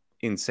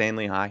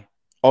insanely high?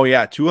 Oh,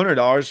 yeah.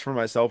 $200 for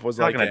myself was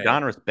like a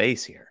Donruss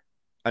base here.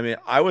 I mean,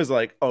 I was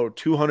like, oh,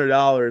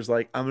 $200.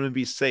 Like, I'm going to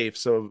be safe.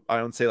 So I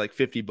don't say like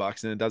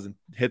 $50 and it doesn't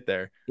hit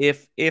there.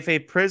 If a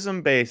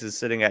Prism base is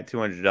sitting at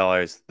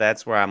 $200,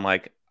 that's where I'm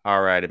like,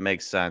 all right, it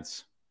makes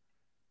sense.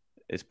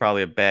 It's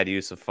probably a bad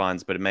use of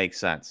funds, but it makes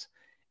sense.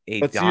 A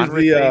Donruss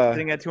base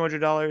sitting at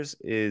 $200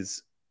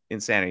 is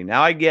insanity.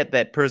 Now I get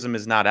that Prism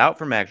is not out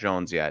for Mac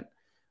Jones yet,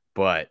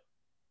 but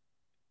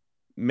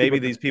maybe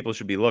these people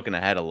should be looking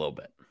ahead a little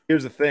bit.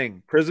 Here's the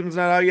thing. Prism's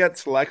not out yet.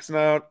 Select's not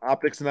out.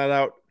 Optic's not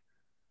out.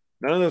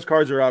 None of those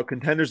cards are out.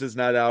 Contenders is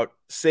not out.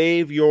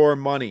 Save your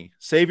money.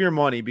 Save your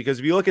money, because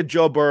if you look at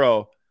Joe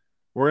Burrow,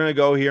 we're going to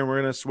go here and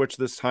we're going to switch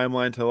this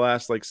timeline to the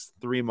last like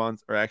 3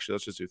 months, or actually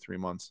let's just do 3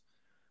 months.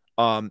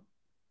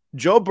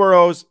 Joe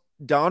Burrow's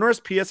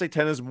Donruss PSA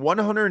 10 is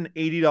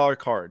 $180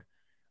 card.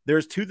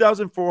 There's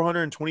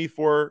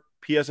 2,424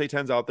 PSA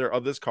 10s out there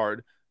of this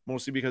card,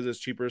 mostly because it's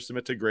cheaper to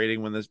submit to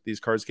grading when these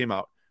cards came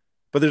out.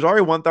 But there's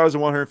already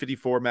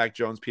 1,154 Mac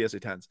Jones PSA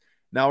 10s.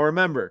 Now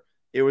remember,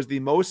 it was the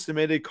most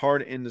submitted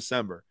card in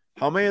December.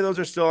 How many of those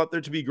are still out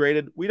there to be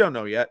graded? We don't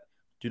know yet.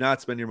 Do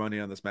not spend your money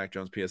on this Mac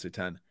Jones PSA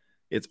 10.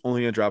 It's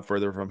only going to drop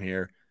further from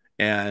here.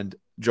 And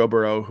Joe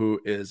Burrow, who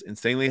is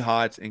insanely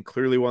hot and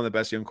clearly one of the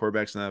best young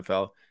quarterbacks in the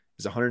NFL,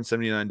 is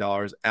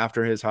 $179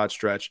 after his hot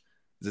stretch.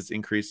 It's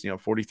increased,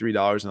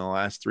 $43 in the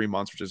last 3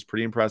 months, which is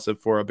pretty impressive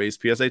for a base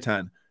PSA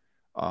 10.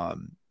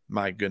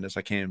 My goodness,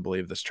 I can't even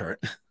believe this chart.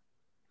 Yeah.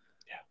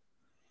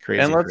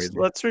 Crazy, And crazy.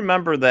 let's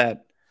remember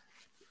that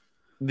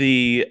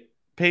the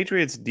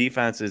Patriots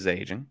defense is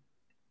aging.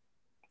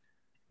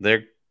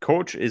 Their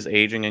coach is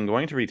aging and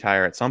going to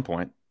retire at some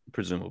point,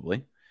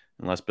 presumably,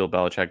 unless Bill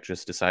Belichick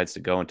just decides to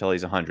go until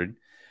he's 100.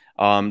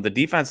 The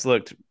defense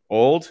looked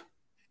old,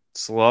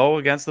 slow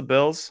against the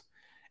Bills,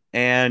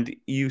 and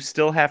you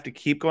still have to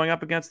keep going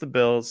up against the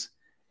Bills.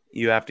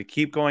 You have to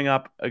keep going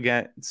up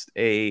against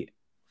a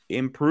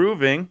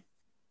improving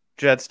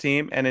Jets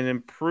team and an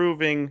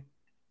improving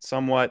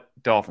somewhat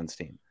Dolphins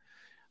team.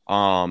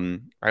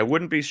 I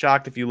wouldn't be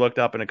shocked if you looked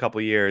up in a couple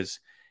of years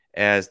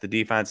as the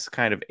defense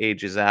kind of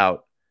ages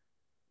out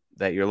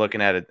that you're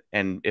looking at it,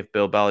 and if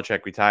Bill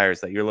Belichick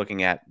retires, that you're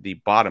looking at the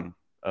bottom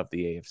of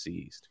the AFC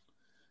East.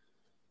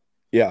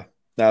 Yeah,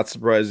 not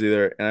surprised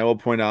either. And I will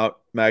point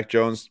out, Mac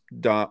Jones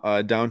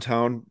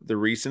downtown, the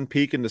recent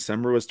peak in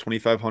December was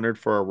 2,500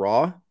 for a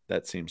raw.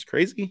 That seems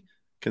crazy,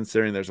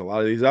 considering there's a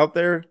lot of these out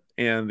there.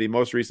 And the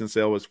most recent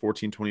sale was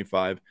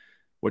 1,425,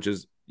 which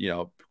is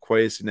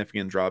quite a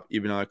significant drop,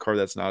 even on a card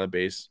that's not a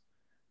base.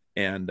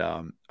 And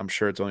I'm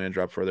sure it's only going to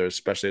drop further,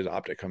 especially as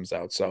Optic comes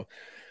out. So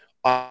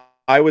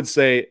I would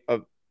say,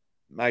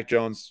 Mac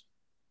Jones,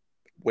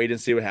 wait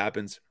and see what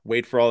happens.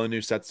 Wait for all the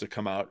new sets to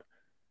come out.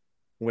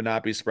 Would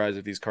not be surprised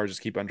if these cards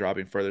just keep on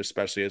dropping further,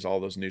 especially as all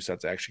those new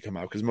sets actually come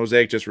out, because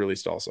Mosaic just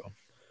released also.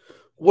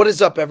 What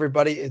is up,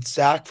 everybody? It's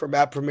Zach from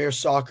at Premier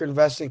Soccer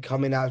Investing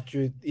coming out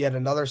with yet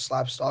another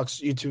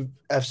Slabstox YouTube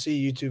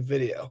FC YouTube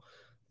video.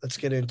 Let's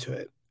get into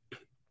it.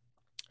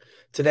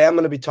 Today, I'm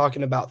going to be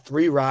talking about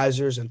 3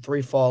 risers and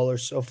 3 fallers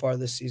so far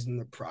this season,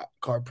 the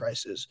card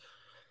prices.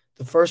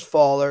 The first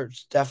faller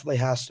definitely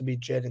has to be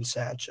Jadon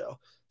Sancho.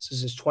 This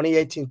is his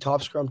 2018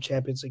 Top Scrum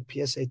Champions League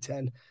PSA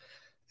 10,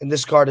 and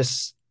this card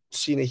has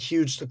seen a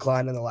huge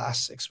decline in the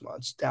last 6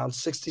 months, down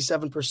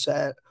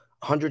 67%,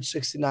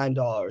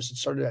 $169. It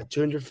started at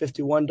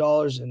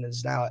 $251 and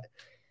is now at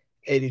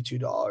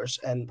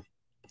 $82. And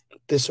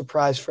this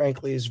surprise,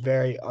 frankly, is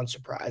very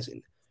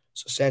unsurprising.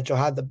 So Sancho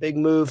had the big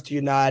move to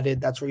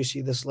United. That's where you see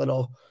this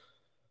little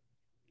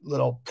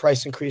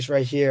price increase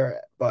right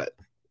here, but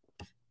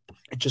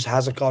it just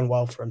hasn't gone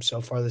well for him so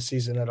far this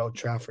season at Old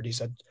Trafford. He's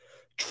had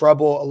a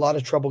lot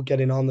of trouble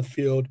getting on the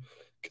field,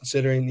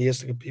 considering he has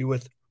to compete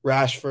with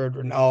Rashford,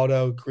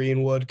 Ronaldo,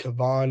 Greenwood,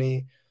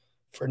 Cavani,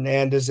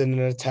 Fernandes in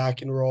an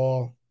attacking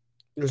role.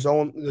 There's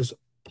only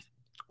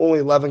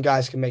 11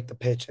 guys can make the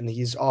pitch, and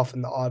he's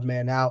often the odd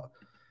man out.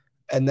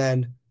 And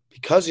then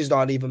because he's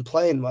not even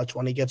playing much,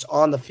 when he gets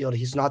on the field,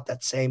 he's not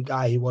that same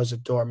guy he was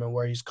at Dortmund,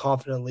 where he's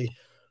confidently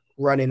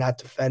running at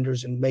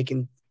defenders and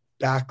making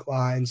back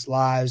lines,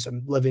 lives,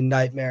 and living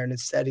nightmare. And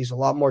instead, he's a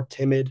lot more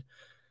timid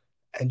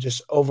and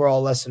just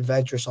overall less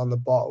adventurous on the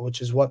ball,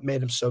 which is what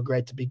made him so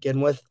great to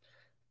begin with.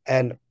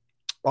 And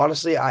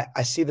honestly,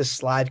 I see the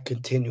slide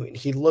continuing.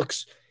 He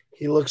looks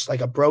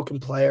like a broken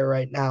player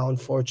right now.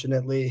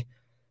 Unfortunately,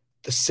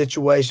 the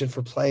situation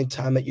for playing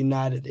time at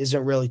United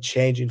isn't really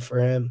changing for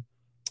him.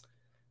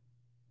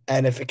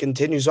 And if it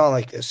continues on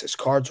like this, his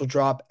cards will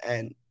drop,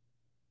 and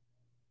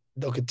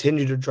they'll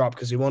continue to drop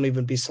because he won't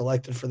even be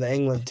selected for the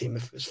England team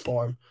if his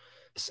form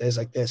stays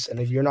like this. And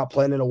if you're not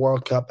playing in a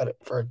World Cup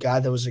for a guy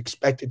that was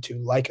expected to,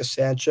 like a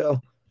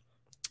Sancho,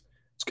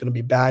 it's going to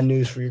be bad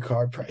news for your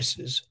card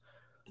prices.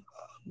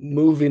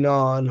 Moving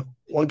on,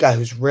 one guy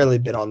who's really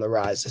been on the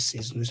rise this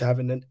season, who's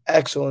having an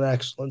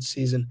excellent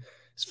season,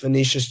 is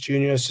Vinicius Jr.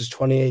 This is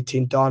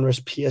 2018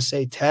 Donruss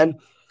PSA 10.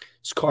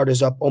 His card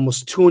is up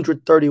almost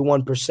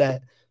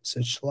 231%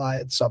 since July.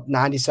 It's up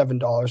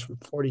 $97 from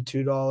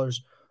 $42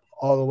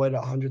 all the way to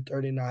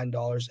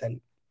 $139.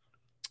 And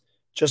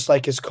just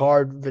like his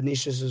card,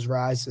 Vinicius's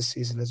rise this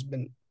season has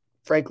been,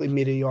 frankly,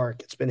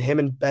 meteoric. It's been him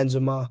and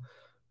Benzema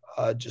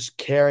just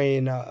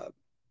carrying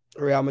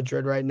Real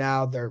Madrid right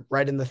now. They're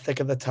right in the thick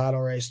of the title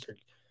race. They're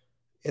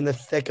in the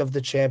thick of the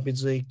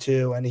Champions League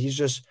too. And he's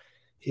just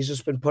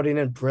been putting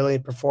in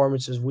brilliant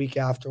performances week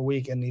after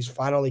week. And he's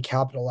finally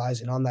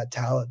capitalizing on that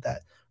talent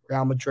that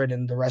Real Madrid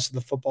and the rest of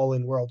the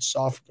footballing world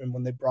saw from him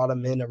when they brought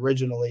him in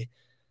originally.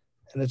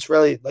 And it's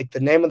really like the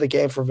name of the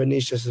game for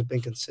Vinicius has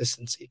been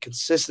consistency,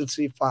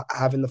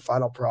 having the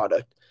final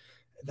product.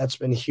 That's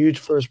been huge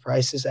for his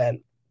prices.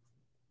 And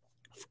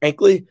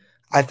frankly,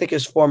 I think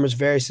his form is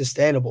very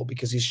sustainable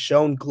because he's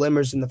shown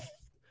glimmers in the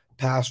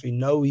past. We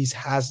know he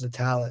has the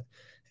talent.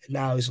 And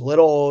now he's a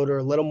little older,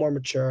 a little more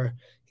mature.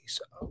 He's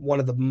one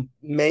of the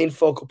main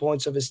focal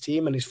points of his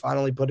team, and he's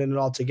finally putting it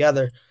all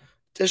together.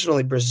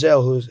 Additionally,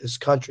 Brazil, who's his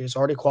country, has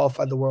already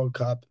qualified the World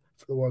Cup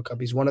for the World Cup.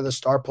 He's one of the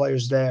star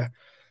players there.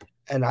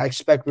 And I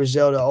expect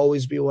Brazil to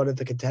always be one of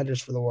the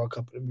contenders for the World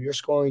Cup. If you're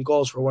scoring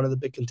goals for one of the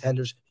big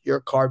contenders, your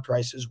card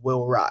prices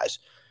will rise.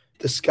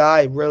 The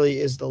sky really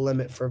is the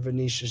limit for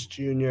Vinicius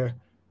Jr.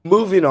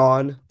 Moving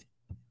on,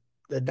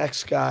 the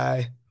next guy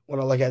I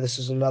want to look at, this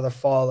is another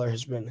faller,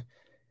 has been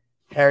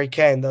Harry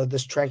Kane, though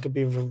this trend could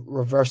be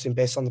reversing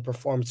based on the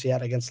performance he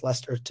had against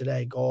Leicester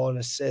today. Goal and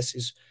assist.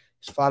 He's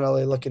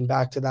finally looking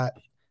back to that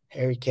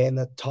Harry Kane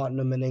that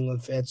Tottenham and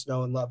England fans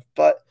know and love.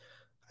 But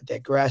I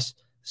digress.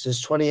 This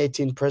is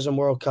 2018 Prism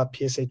World Cup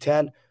PSA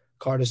 10.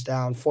 Card is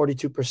down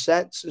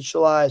 42% since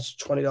July. It's a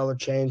 $20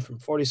 change from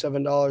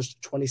 $47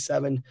 to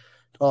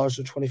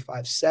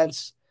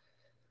 $27.25.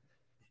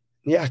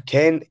 Yeah,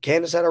 Kane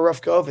has had a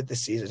rough go of it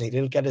this season. He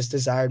didn't get his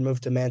desired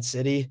move to Man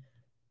City.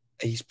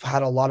 He's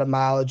had a lot of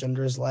mileage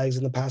under his legs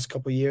in the past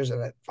couple of years,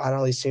 and it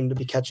finally seemed to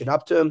be catching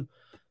up to him.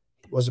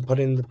 He wasn't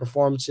putting in the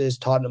performances.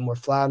 Tottenham were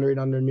floundering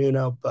under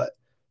Nuno, but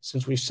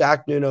since we've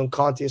sacked Nuno and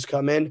Conte has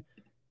come in,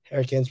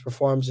 Harry Kane's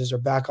performances are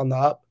back on the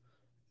up.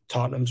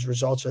 Tottenham's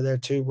results are there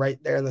too,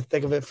 right there in the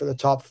thick of it for the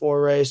top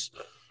 4 race.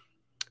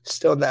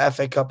 Still in the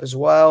FA Cup as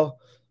well.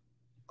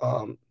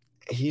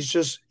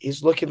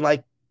 He's looking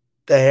like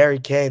the Harry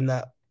Kane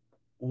that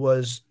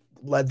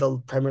led the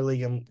Premier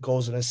League in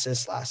goals and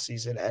assists last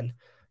season. And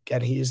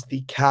again, he is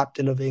the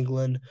captain of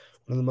England,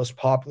 one of the most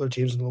popular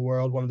teams in the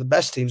world, one of the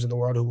best teams in the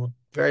world, who will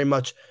very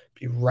much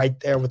be right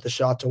there with the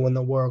shot to win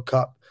the World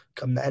Cup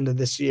come the end of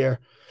this year.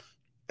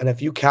 And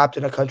if you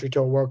captain a country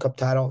to a World Cup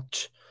title,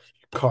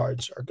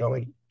 cards are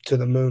going to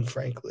the moon,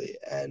 frankly.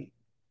 And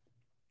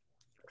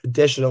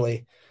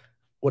additionally,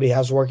 what he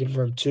has working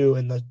for him too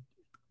in the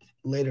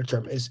later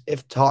term is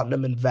if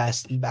Tottenham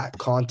invest in back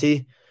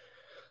Conte,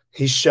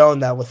 he's shown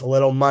that with a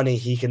little money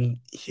he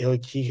can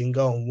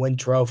go and win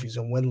trophies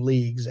and win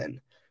leagues. And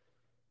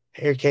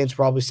Harry Kane's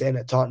probably staying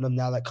at Tottenham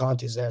now that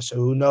Conte's there, so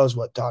who knows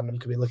what Tottenham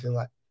could be looking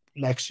like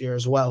next year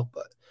as well.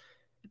 But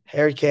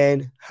Harry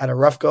Kane had a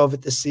rough go of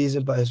it this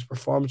season, but his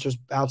performance was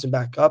bouncing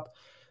back up.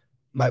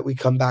 Might we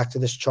come back to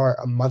this chart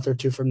a month or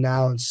two from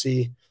now and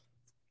see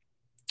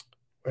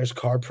where his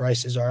card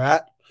prices are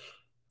at?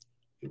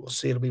 We'll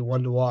see. It'll be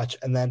one to watch.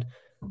 And then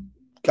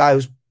guy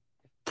who's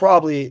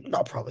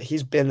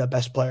he's been the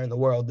best player in the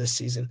world this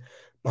season,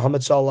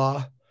 Mohamed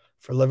Salah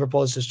for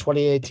Liverpool. This is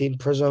 2018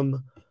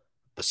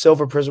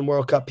 Silver Prism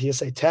World Cup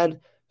PSA 10.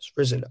 It's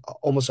risen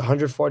almost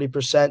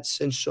 140%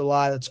 since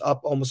July. That's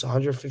up almost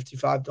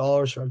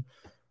 $155 from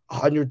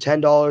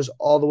 $110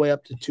 all the way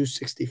up to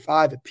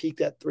 $265. It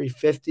peaked at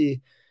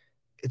 $350.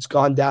 It's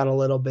gone down a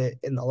little bit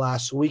in the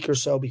last week or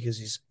so because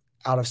he's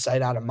out of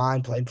sight, out of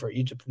mind, playing for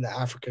Egypt in the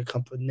Africa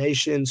Cup of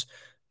Nations,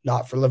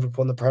 not for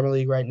Liverpool in the Premier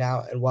League right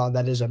now. And while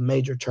that is a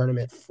major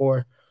tournament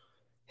for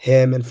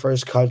him and for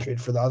his country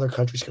and for the other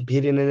countries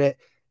competing in it,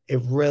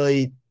 it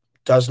really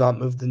does not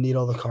move the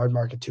needle of the card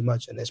market too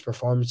much. And his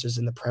performances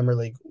in the Premier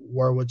League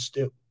were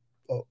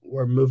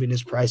moving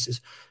his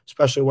prices,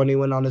 especially when he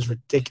went on his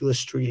ridiculous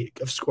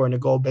streak of scoring a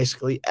goal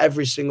basically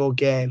every single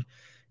game.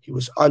 He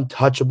was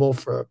untouchable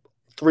for a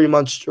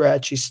 3-month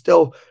stretch. He's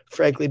still,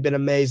 frankly, been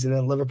amazing,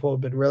 and Liverpool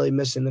have been really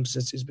missing him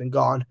since he's been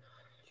gone.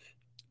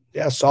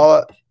 Yeah,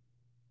 Salah,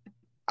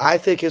 I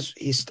think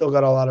he's still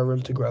got a lot of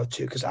room to grow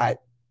too, because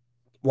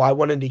why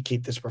wouldn't he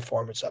keep this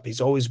performance up?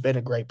 He's always been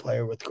a great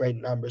player with great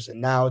numbers, and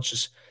now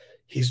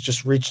he's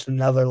just reached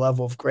another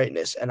level of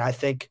greatness. And I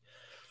think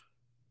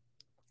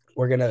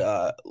we're going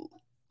to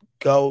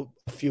go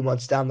a few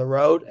months down the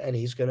road, and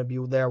he's going to be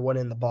there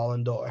winning the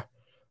Ballon d'Or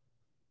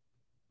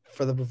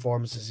for the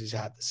performances he's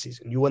had this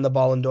season. You win the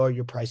Ballon d'Or,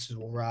 your prices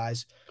will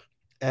rise.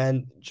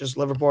 And just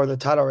Liverpool in the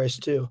title race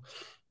too.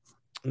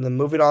 And then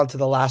moving on to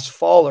the last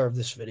faller of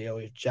this video,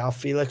 João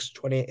Felix.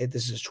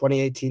 This is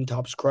 2018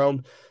 Topps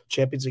Chrome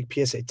Champions League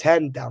PSA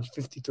 10, down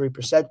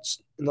 53%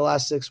 in the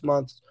last 6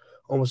 months,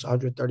 almost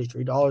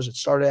 $133. It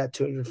started at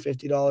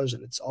 $250,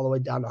 and it's all the way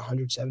down to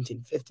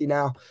 $117.50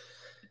 now.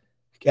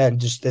 Again,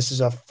 this is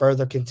a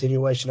further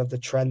continuation of the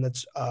trend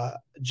that's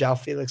João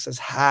Felix has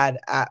had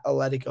at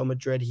Atletico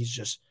Madrid. He's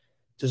just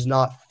does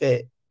not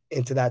fit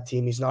into that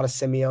team. He's not a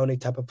Simeone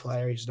type of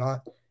player. He's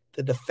not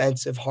the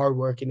defensive,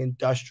 hardworking,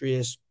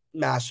 industrious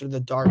master of the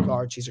dark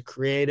arts. He's a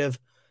creative,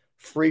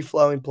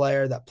 free-flowing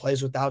player that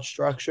plays without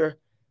structure.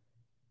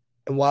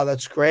 And while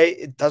that's great,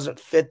 it doesn't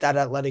fit that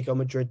Atletico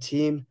Madrid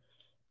team.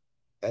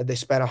 They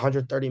spent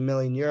 130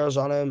 million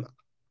euros on him.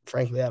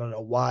 Frankly, I don't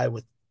know why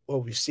with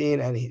what we've seen.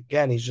 And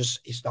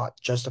he's not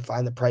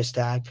justifying the price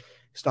tag.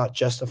 He's not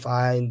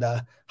justifying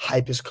the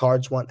hype his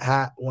cards once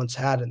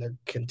had, and they're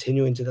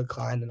continuing to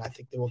decline. And I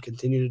think they will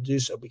continue to do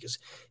so because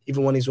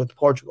even when he's with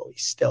Portugal,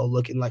 he's still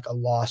looking like a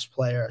lost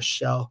player, a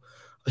shell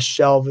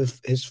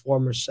of his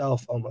former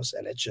self almost.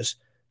 And it's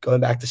just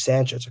going back to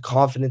Sancho. It's a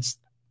confidence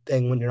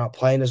thing when you're not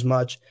playing as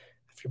much.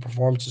 If your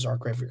performances aren't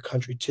great for your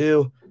country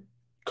too,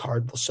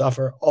 card will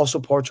suffer.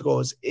 Also,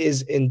 Portugal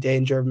is in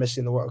danger of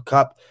missing the World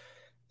Cup.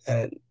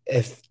 And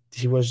if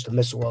he was to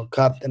miss the World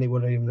Cup, then he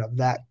wouldn't even have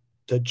that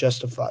to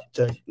justify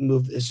to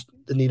move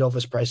the needle of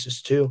his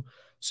prices too.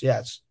 So yeah,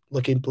 it's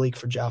looking bleak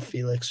for João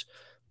Felix.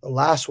 The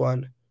last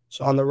one,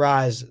 so on the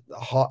rise, the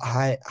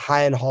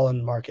high-end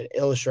Holland market,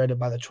 illustrated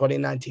by the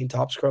 2019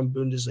 Topps Chrome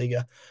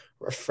Bundesliga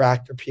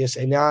Refractor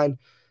PSA 9.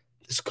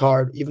 This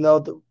card, even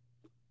though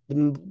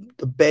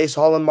the base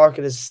Holland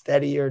market is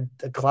steady or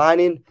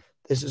declining,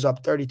 this is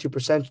up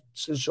 32%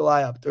 since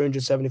July, up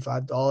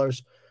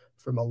 $375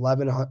 from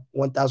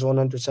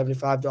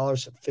 $1,175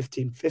 to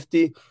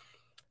 $1,550.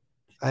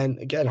 And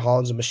again,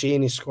 Haaland's a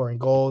machine. He's scoring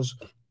goals.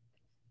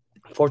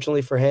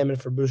 Fortunately for him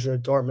and for Borussia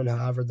Dortmund,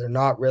 however, they're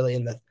not really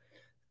in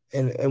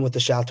with the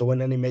shout to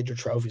win any major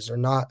trophies. They're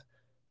not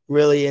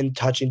really in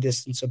touching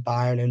distance of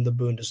Bayern in the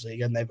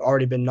Bundesliga, and they've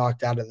already been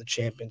knocked out of the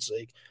Champions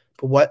League.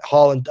 But what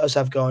Haaland does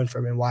have going for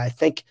him, and why I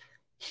think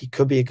he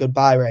could be a good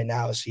buy right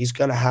now, is he's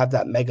going to have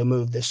that mega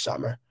move this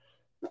summer.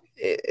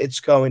 It's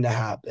going to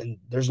happen.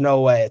 There's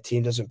no way a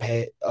team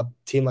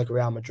like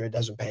Real Madrid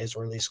doesn't pay his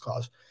release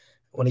clause.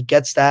 When he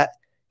gets that,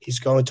 he's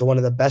going to one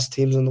of the best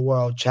teams in the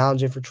world,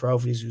 challenging for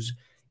trophies, who's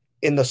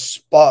in the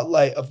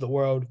spotlight of the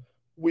world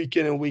week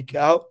in and week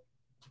out,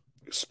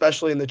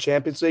 especially in the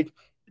Champions League.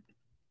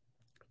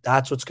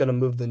 That's what's going to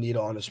move the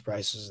needle on his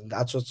prices, and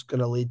that's what's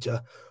going to lead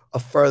to a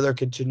further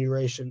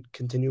continuation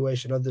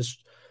of this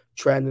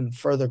trend and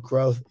further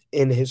growth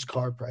in his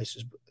card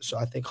prices. So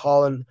I think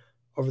Haaland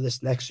over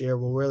this next year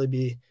will really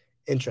be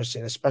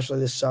interesting, especially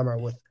this summer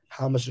with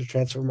how much the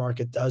transfer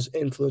market does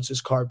influence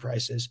his card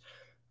prices.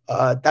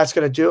 That's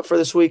going to do it for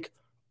this week.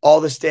 All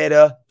this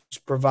data is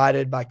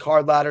provided by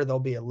Card Ladder.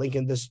 There'll be a link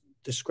in this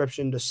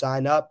description to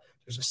sign up.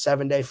 There's a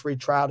 7-day free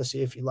trial to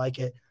see if you like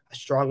it. I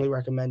strongly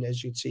recommend it.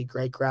 As you can see,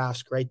 great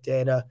graphs, great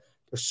data.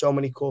 There's so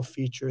many cool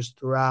features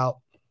throughout.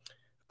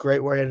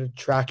 Great way to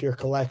track your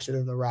collection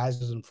and the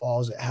rises and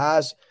falls it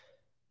has.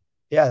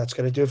 Yeah, that's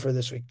going to do it for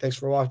this week. Thanks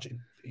for watching.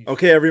 Peace.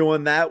 Okay,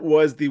 everyone, that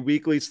was the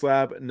Weekly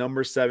Slab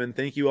number 7.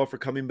 Thank you all for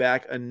coming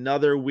back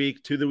another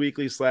week to the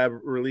Weekly Slab,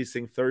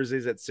 releasing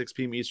Thursdays at 6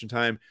 p.m. Eastern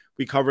Time.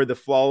 We covered the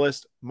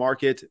Flawless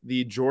Market,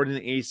 the Jordan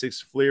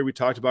 86 Fleer. We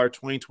talked about our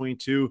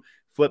 2022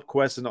 Flip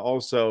Quest, and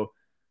also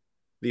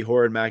the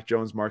Horrid Mac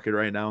Jones market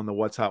right now and the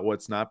what's hot,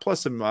 what's not,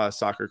 plus some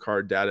soccer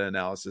card data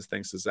analysis.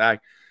 Thanks to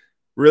Zach.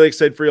 Really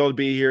excited for you all to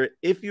be here.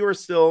 If you are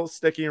still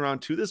sticking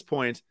around to this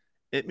point,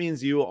 it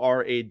means you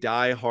are a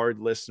die-hard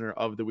listener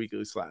of the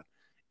Weekly Slab.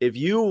 If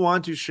you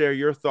want to share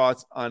your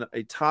thoughts on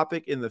a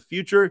topic in the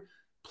future,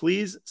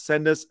 please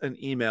send us an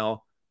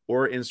email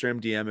or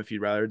Instagram DM if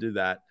you'd rather do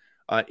that.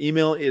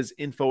 Email is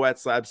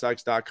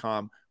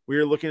info@slabstocks.com. We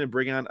are looking to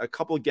bring on a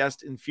couple of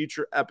guests in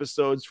future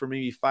episodes for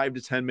maybe 5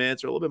 to 10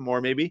 minutes or a little bit more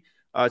maybe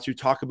to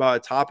talk about a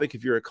topic.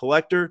 If you're a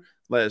collector,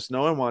 let us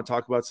know and want to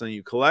talk about something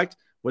you collect.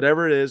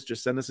 Whatever it is,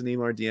 just send us an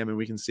email or DM and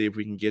we can see if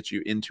we can get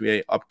you into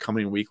a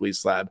upcoming Weekly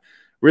Slab.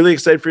 Really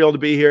excited for you all to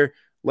be here.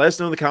 Let us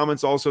know in the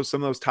comments also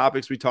some of those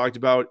topics we talked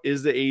about.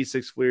 Is the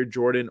 86 Fleer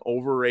Jordan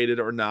overrated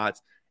or not?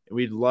 And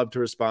we'd love to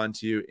respond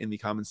to you in the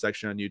comment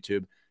section on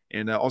YouTube.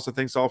 And also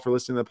thanks all for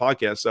listening to the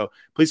podcast. So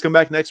please come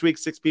back next week,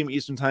 6 p.m.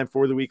 Eastern Time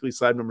for the Weekly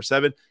Slab number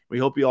 7. We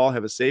hope you all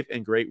have a safe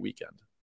and great weekend.